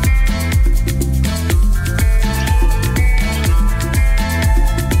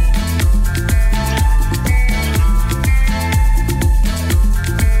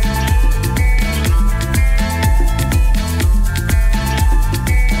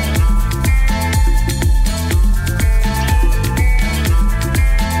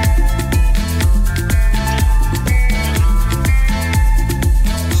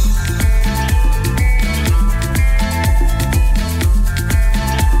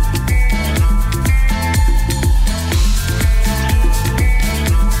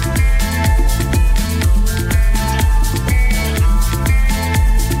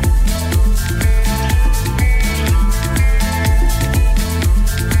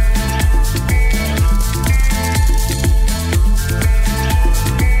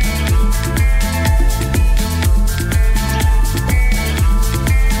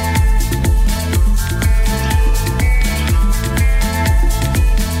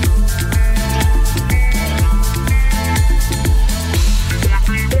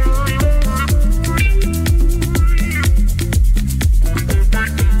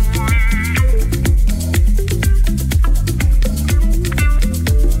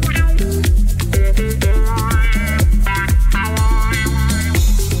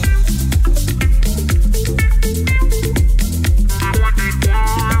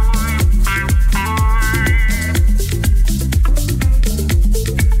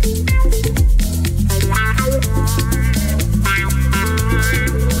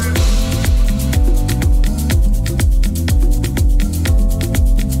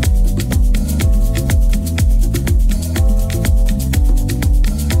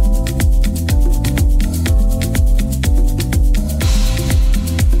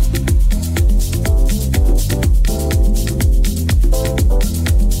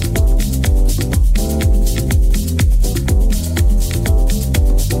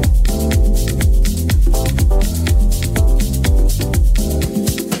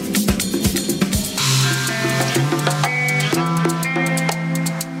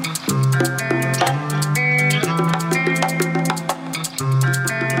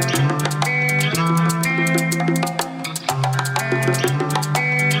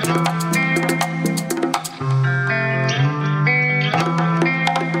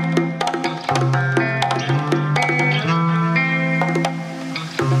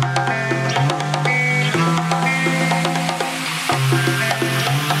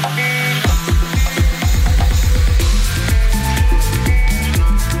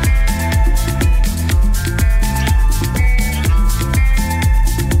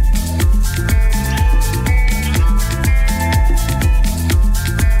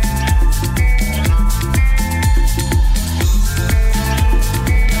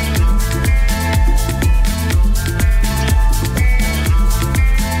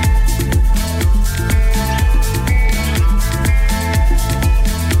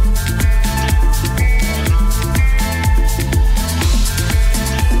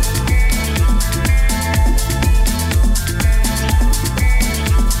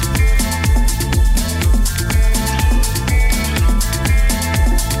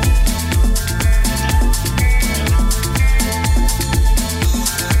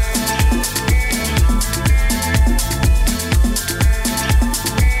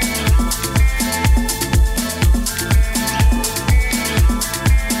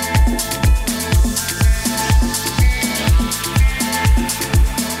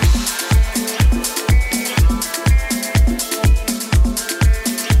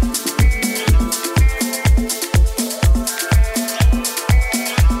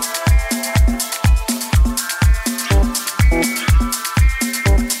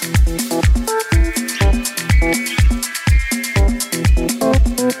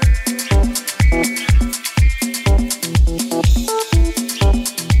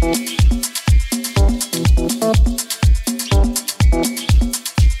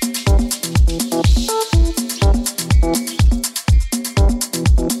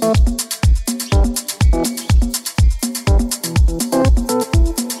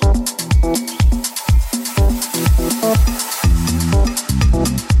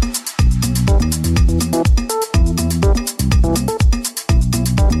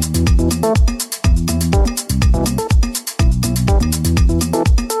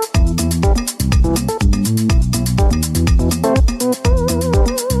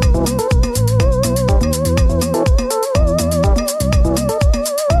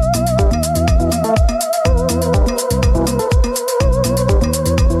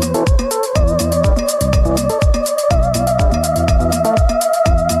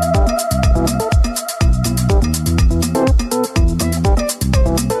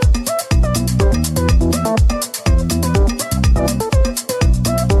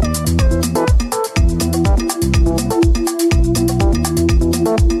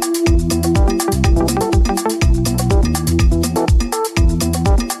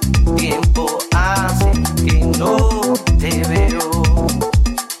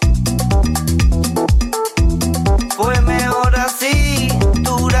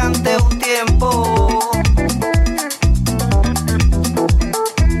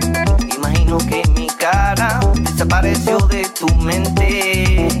 desapareció de tu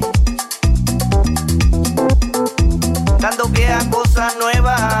mente, dando pie a cosas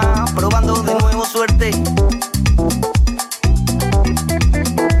nuevas, probando de nuevo suerte.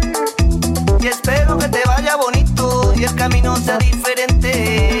 Y espero que te vaya bonito y el camino sea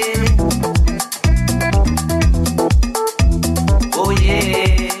diferente.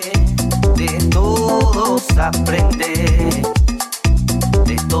 Oye, de todos aprende,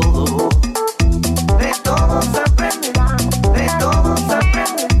 de todo, de todos aprende, de todos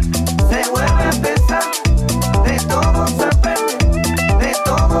aprende, se vuelve a empezar, de todos aprende, de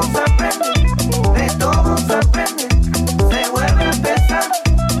todos aprende, de todos aprende, se vuelve a empezar,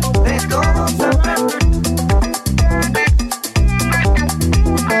 de todos aprende.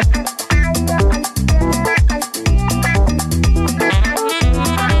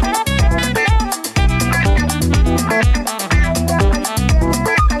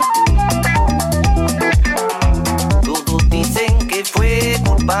 Todos dicen que fue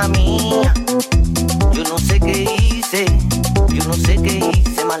culpa mía, yo no sé qué hice, yo no sé qué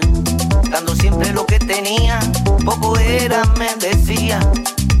hice mal, dando siempre lo que tenía, poco era, me decía,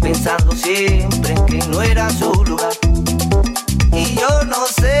 pensando siempre que no era su lugar. Y yo no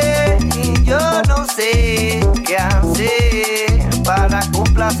sé qué hacer para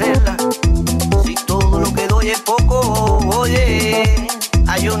complacerla, si todo lo que doy es poco, oye,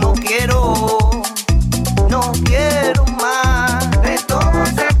 yo no quiero más. De todo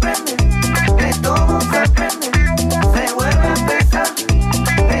se aprende, de todo se aprende, se vuelve a empezar,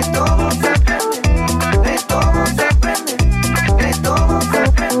 de todo se aprende, de todo se aprende, de todo se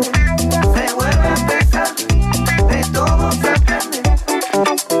aprende, se vuelve a empezar, de todo se aprende.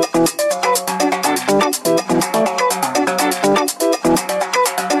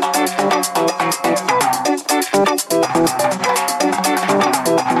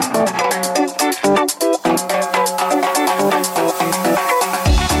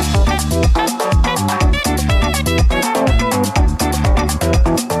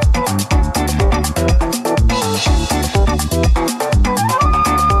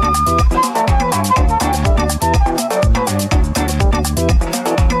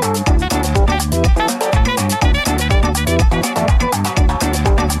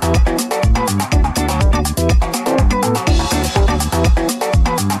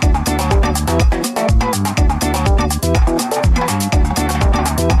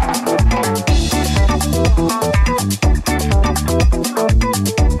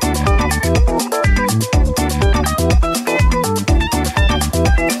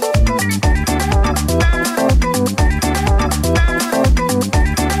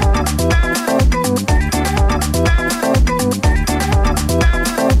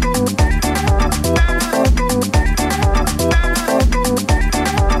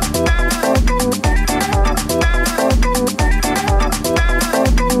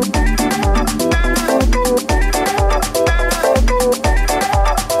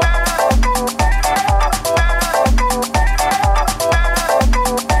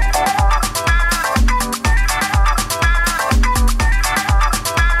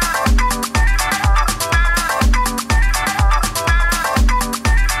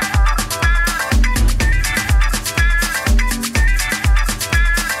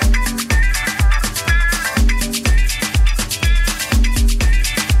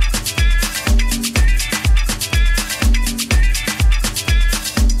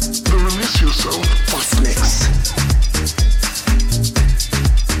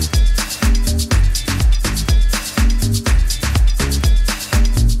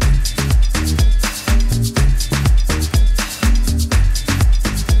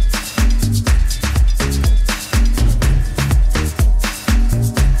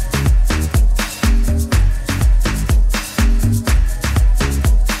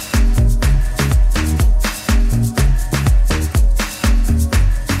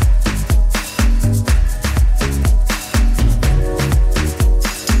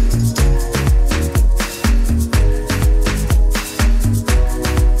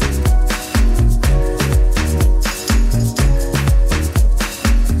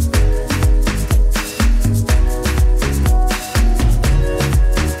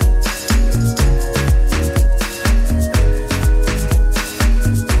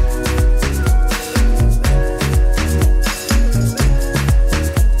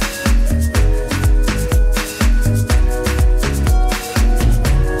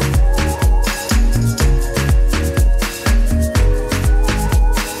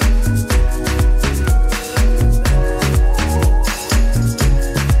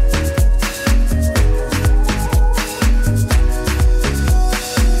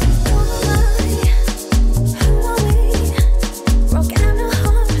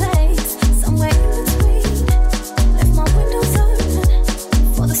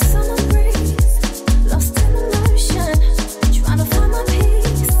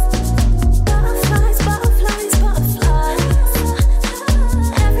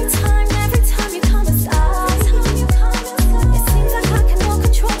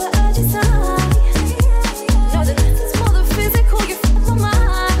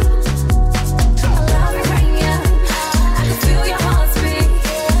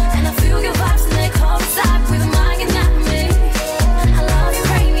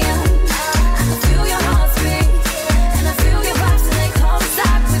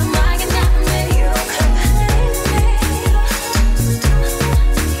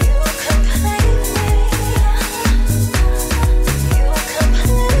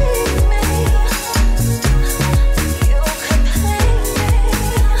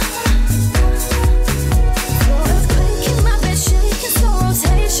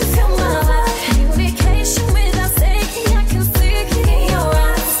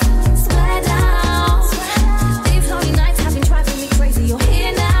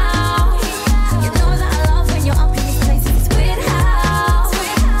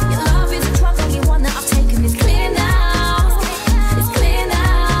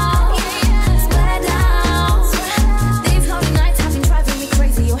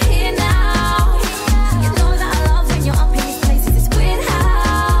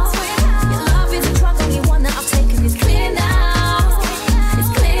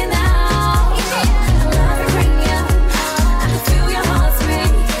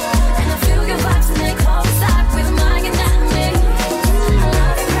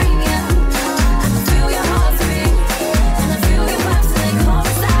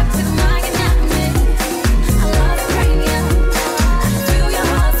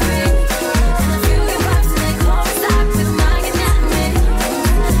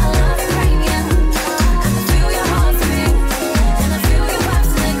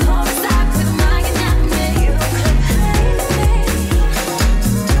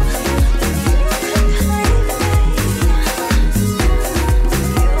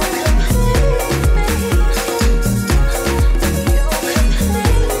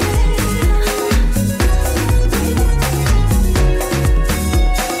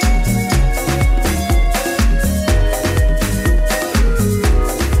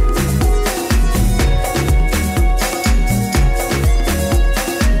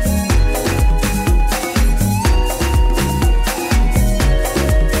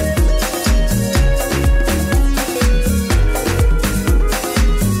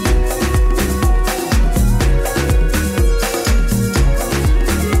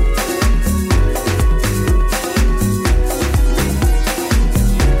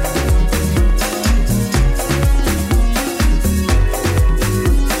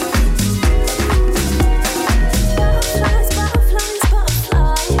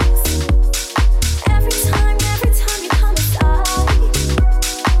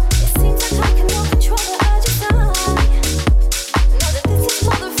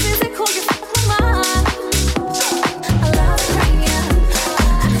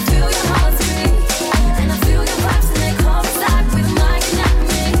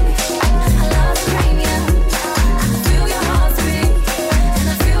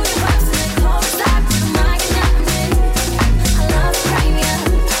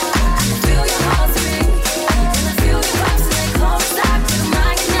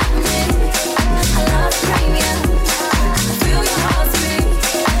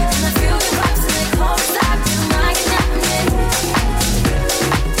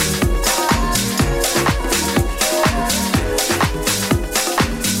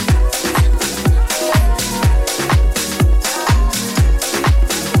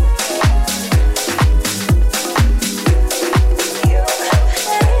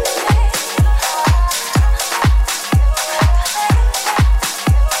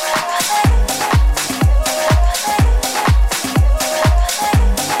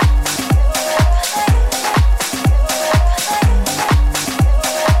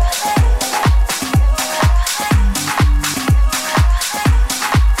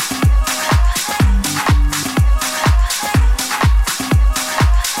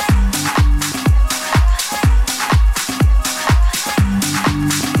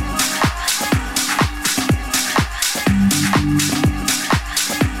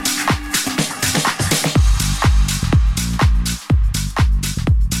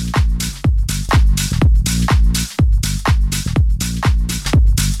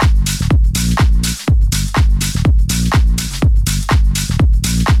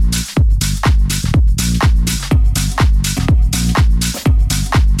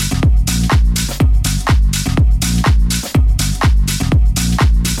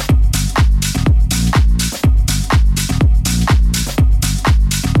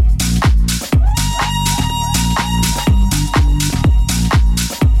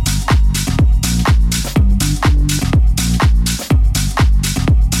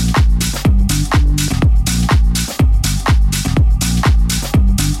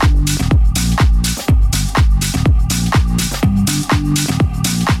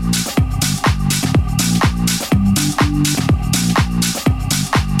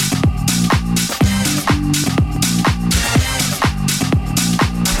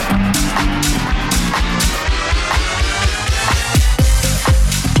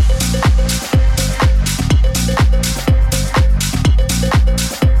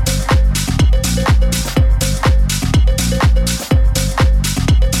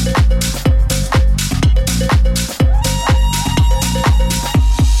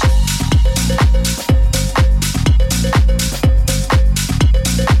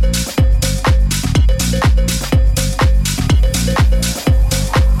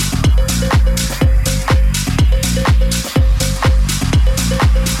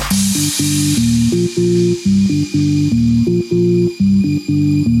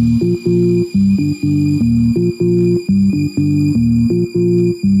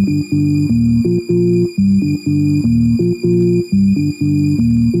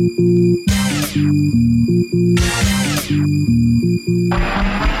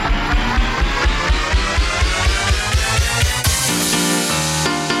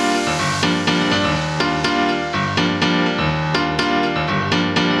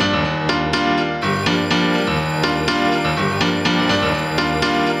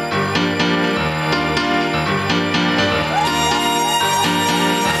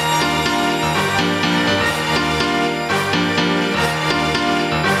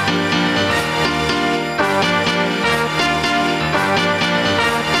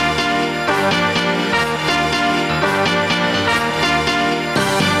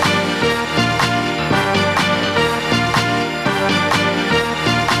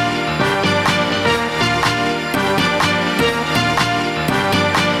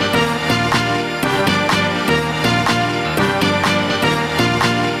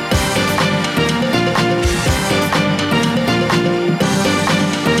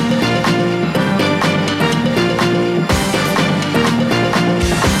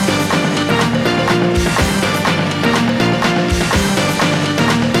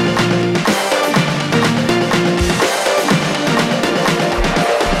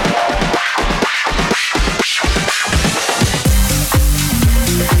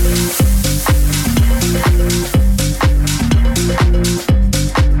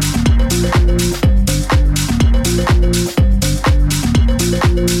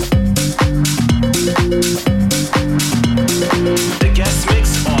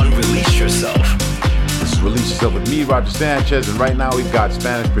 Sanchez, and right now we've got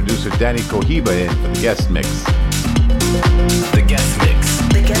Spanish producer Danny Cohiba in for the guest mix. The guest mix.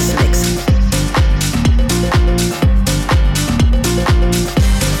 The guest mix.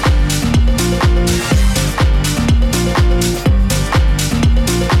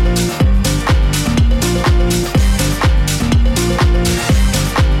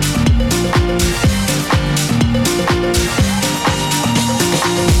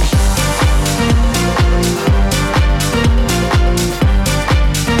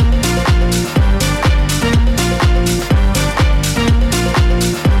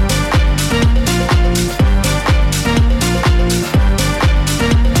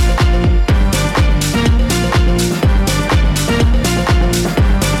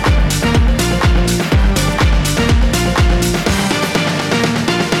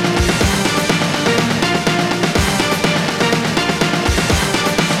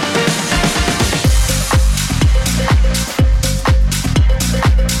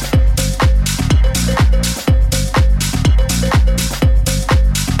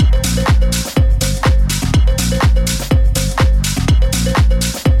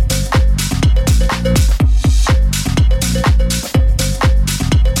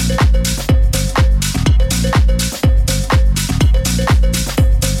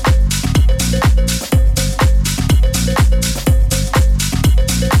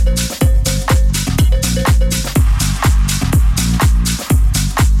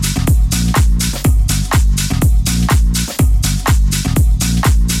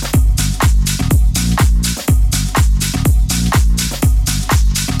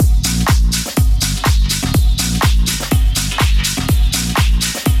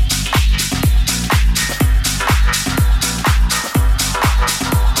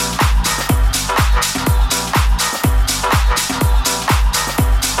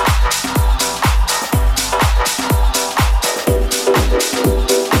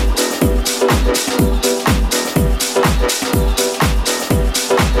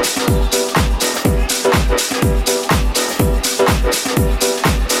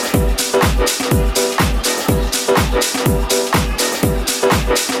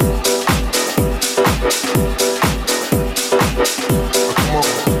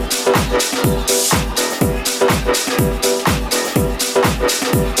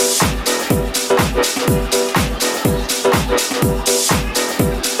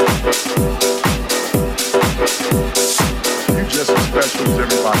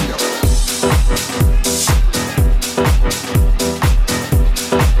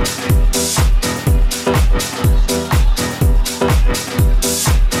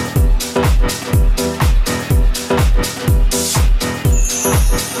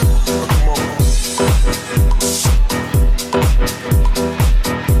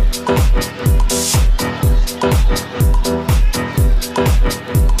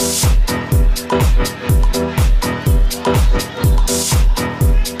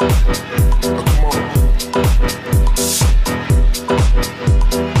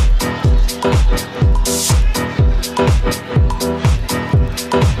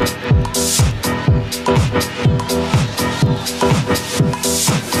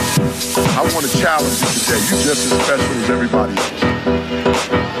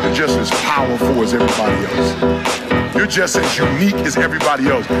 Just as unique as everybody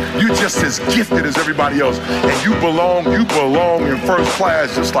else. You're just as gifted as everybody else. And you belong in first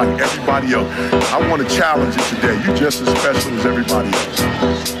class just like everybody else. I want to challenge you today. You're just as special as everybody else.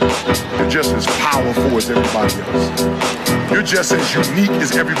 You're just as powerful as everybody else. You're just as unique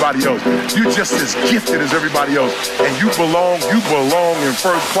as everybody else. You're just as gifted as everybody else. And you belong in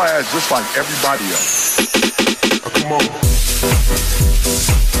first class just like everybody else. Come on.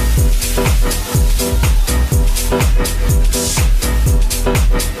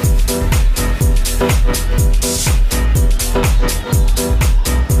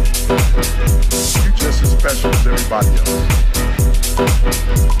 Special as everybody else.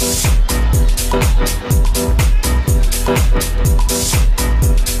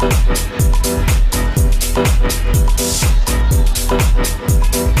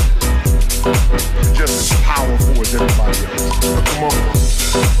 You're just as powerful as everybody else. Come on.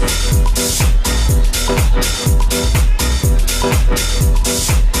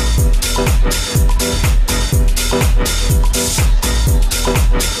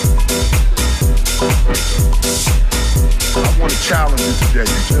 I want to challenge you today.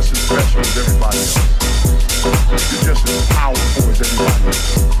 You're just as special as everybody else. You're just as powerful as everybody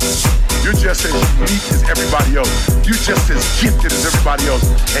else. You're just as unique as everybody else. You're just as gifted as everybody else.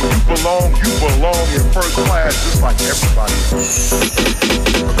 And you belong in first class just like everybody else.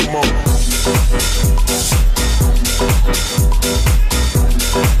 Come on.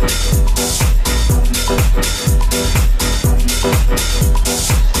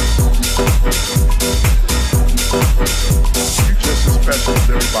 just as special as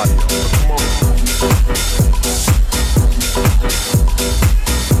everybody else. Come on.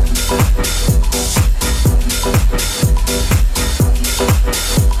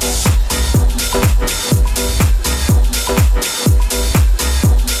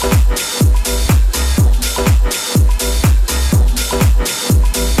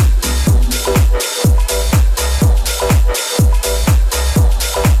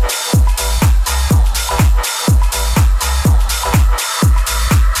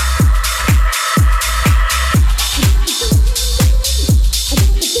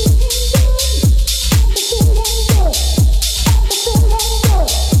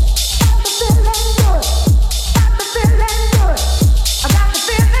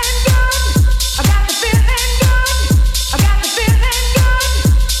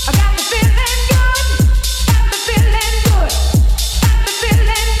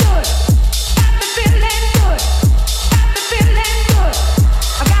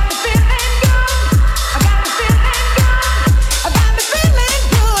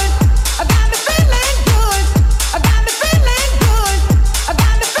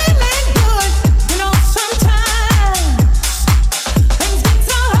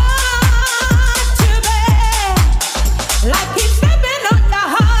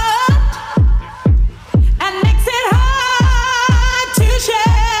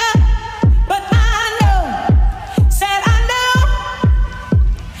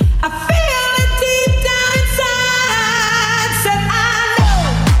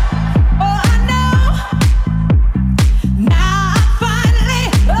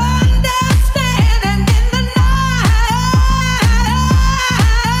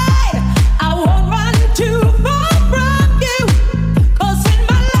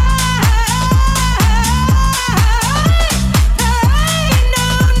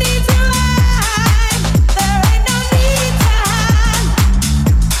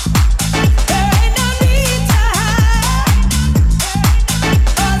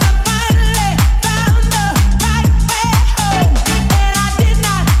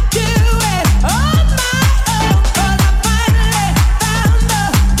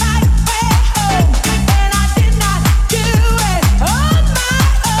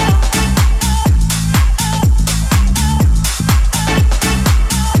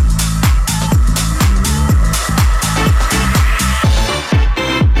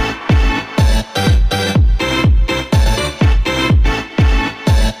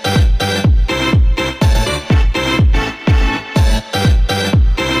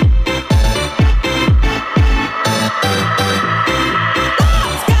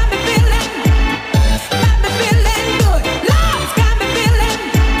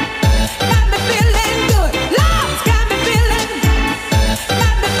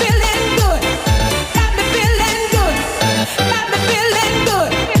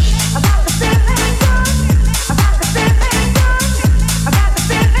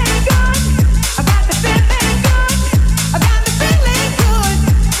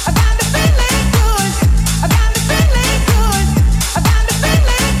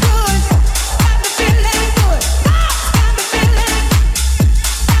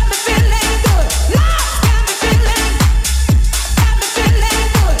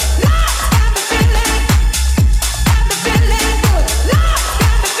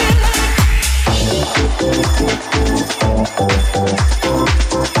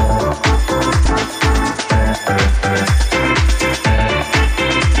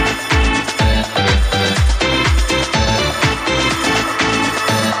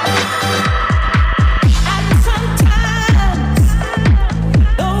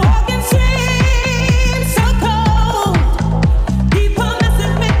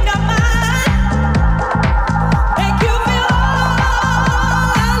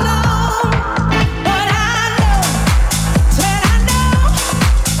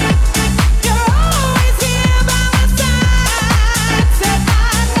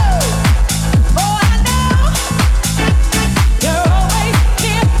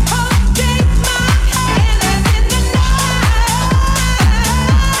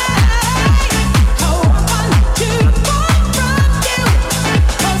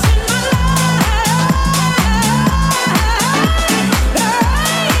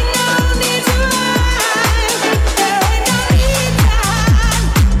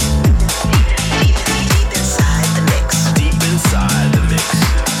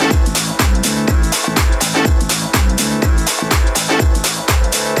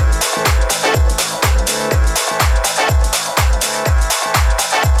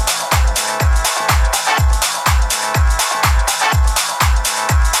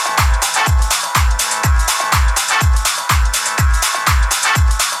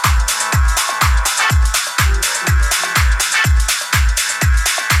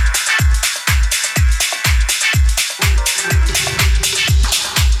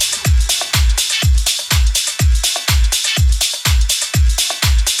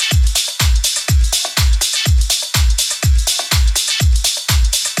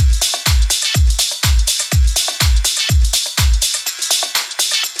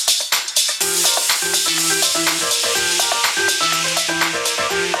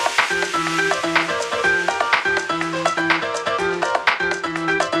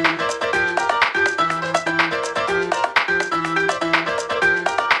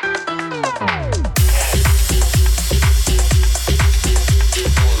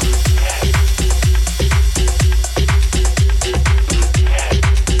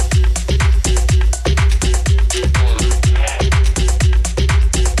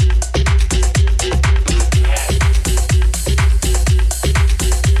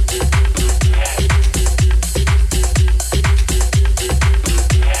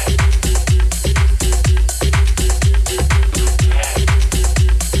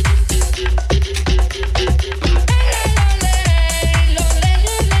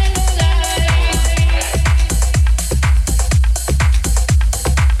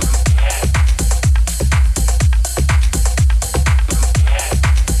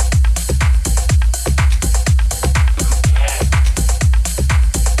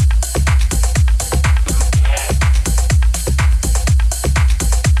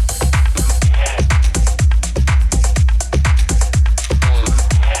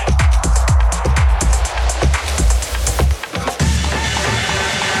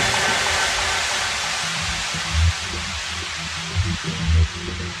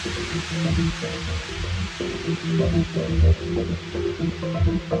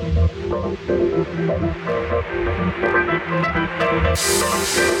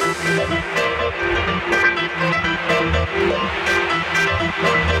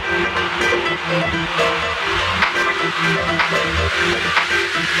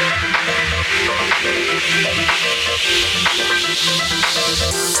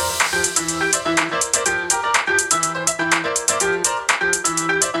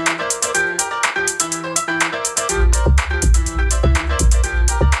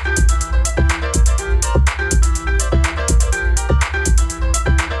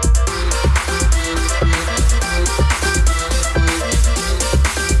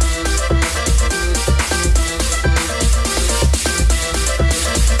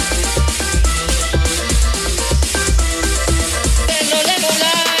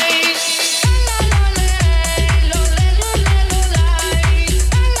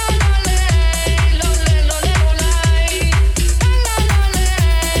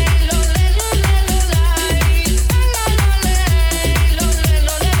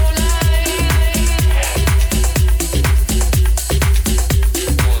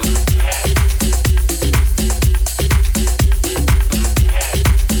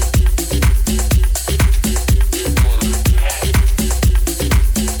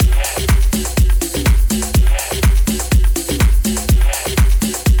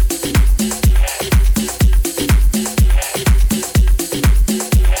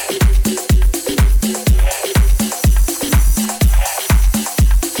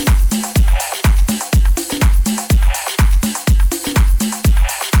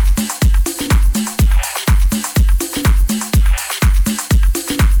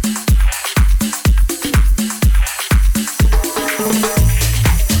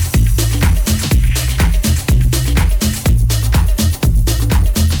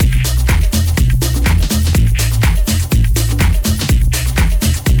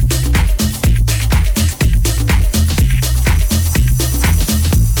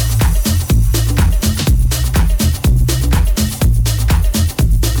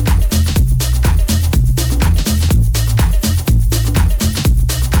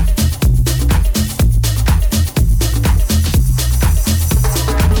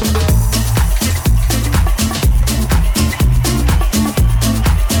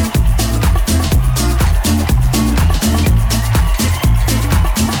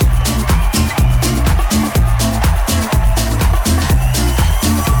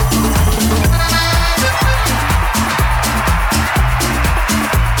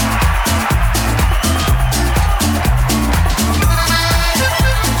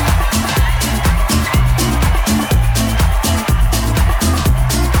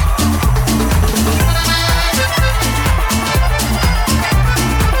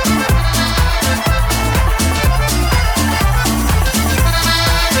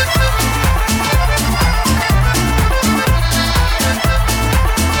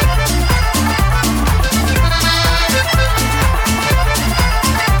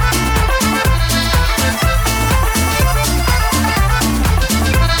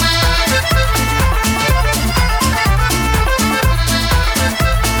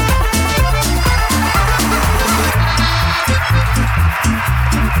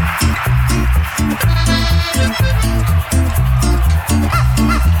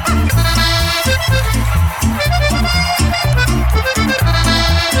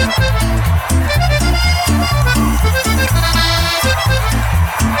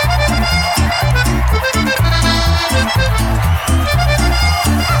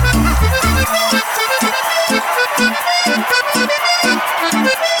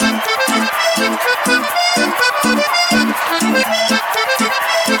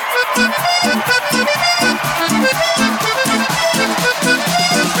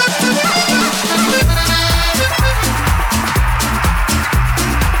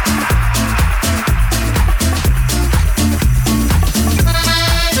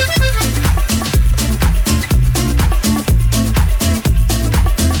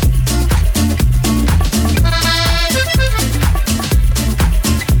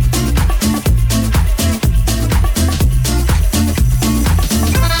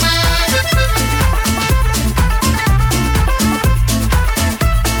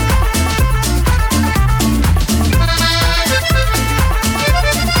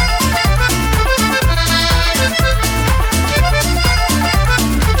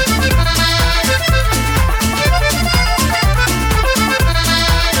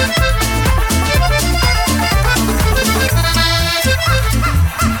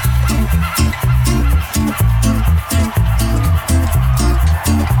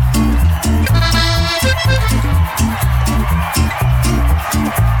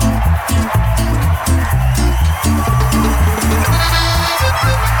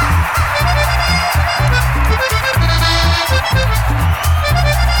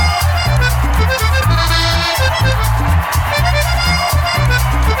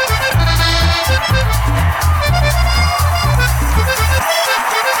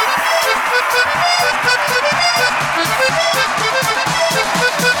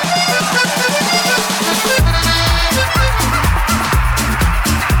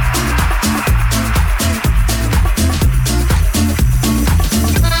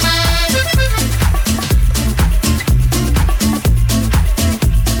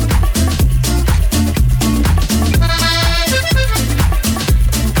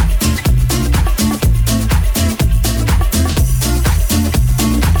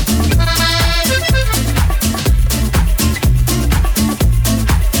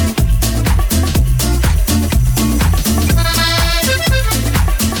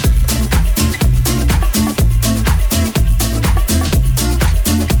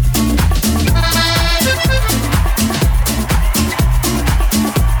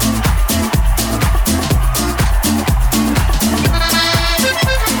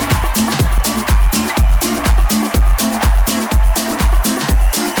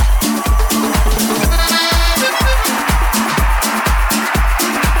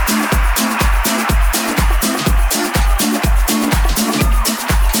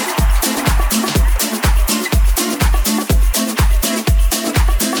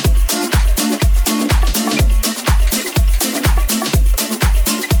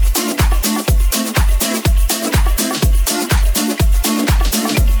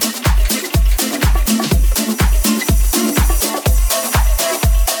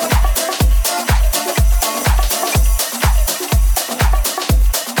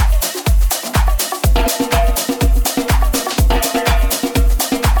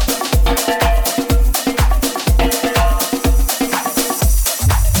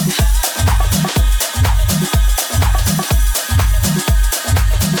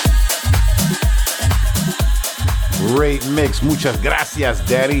 great mix. Muchas gracias,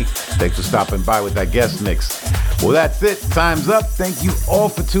 Daddy. Thanks for stopping by with that guest mix. Well, that's it. Time's up. Thank you all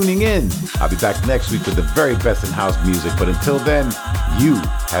for tuning in. I'll be back next week with the very best in house music. But until then, you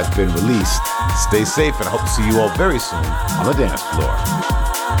have been released. Stay safe, and I hope to see you all very soon on the dance floor.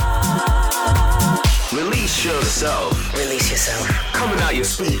 Release yourself. Release yourself. Coming out your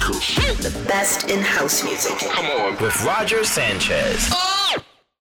speakers. The best in house music. Come on. With Roger Sanchez.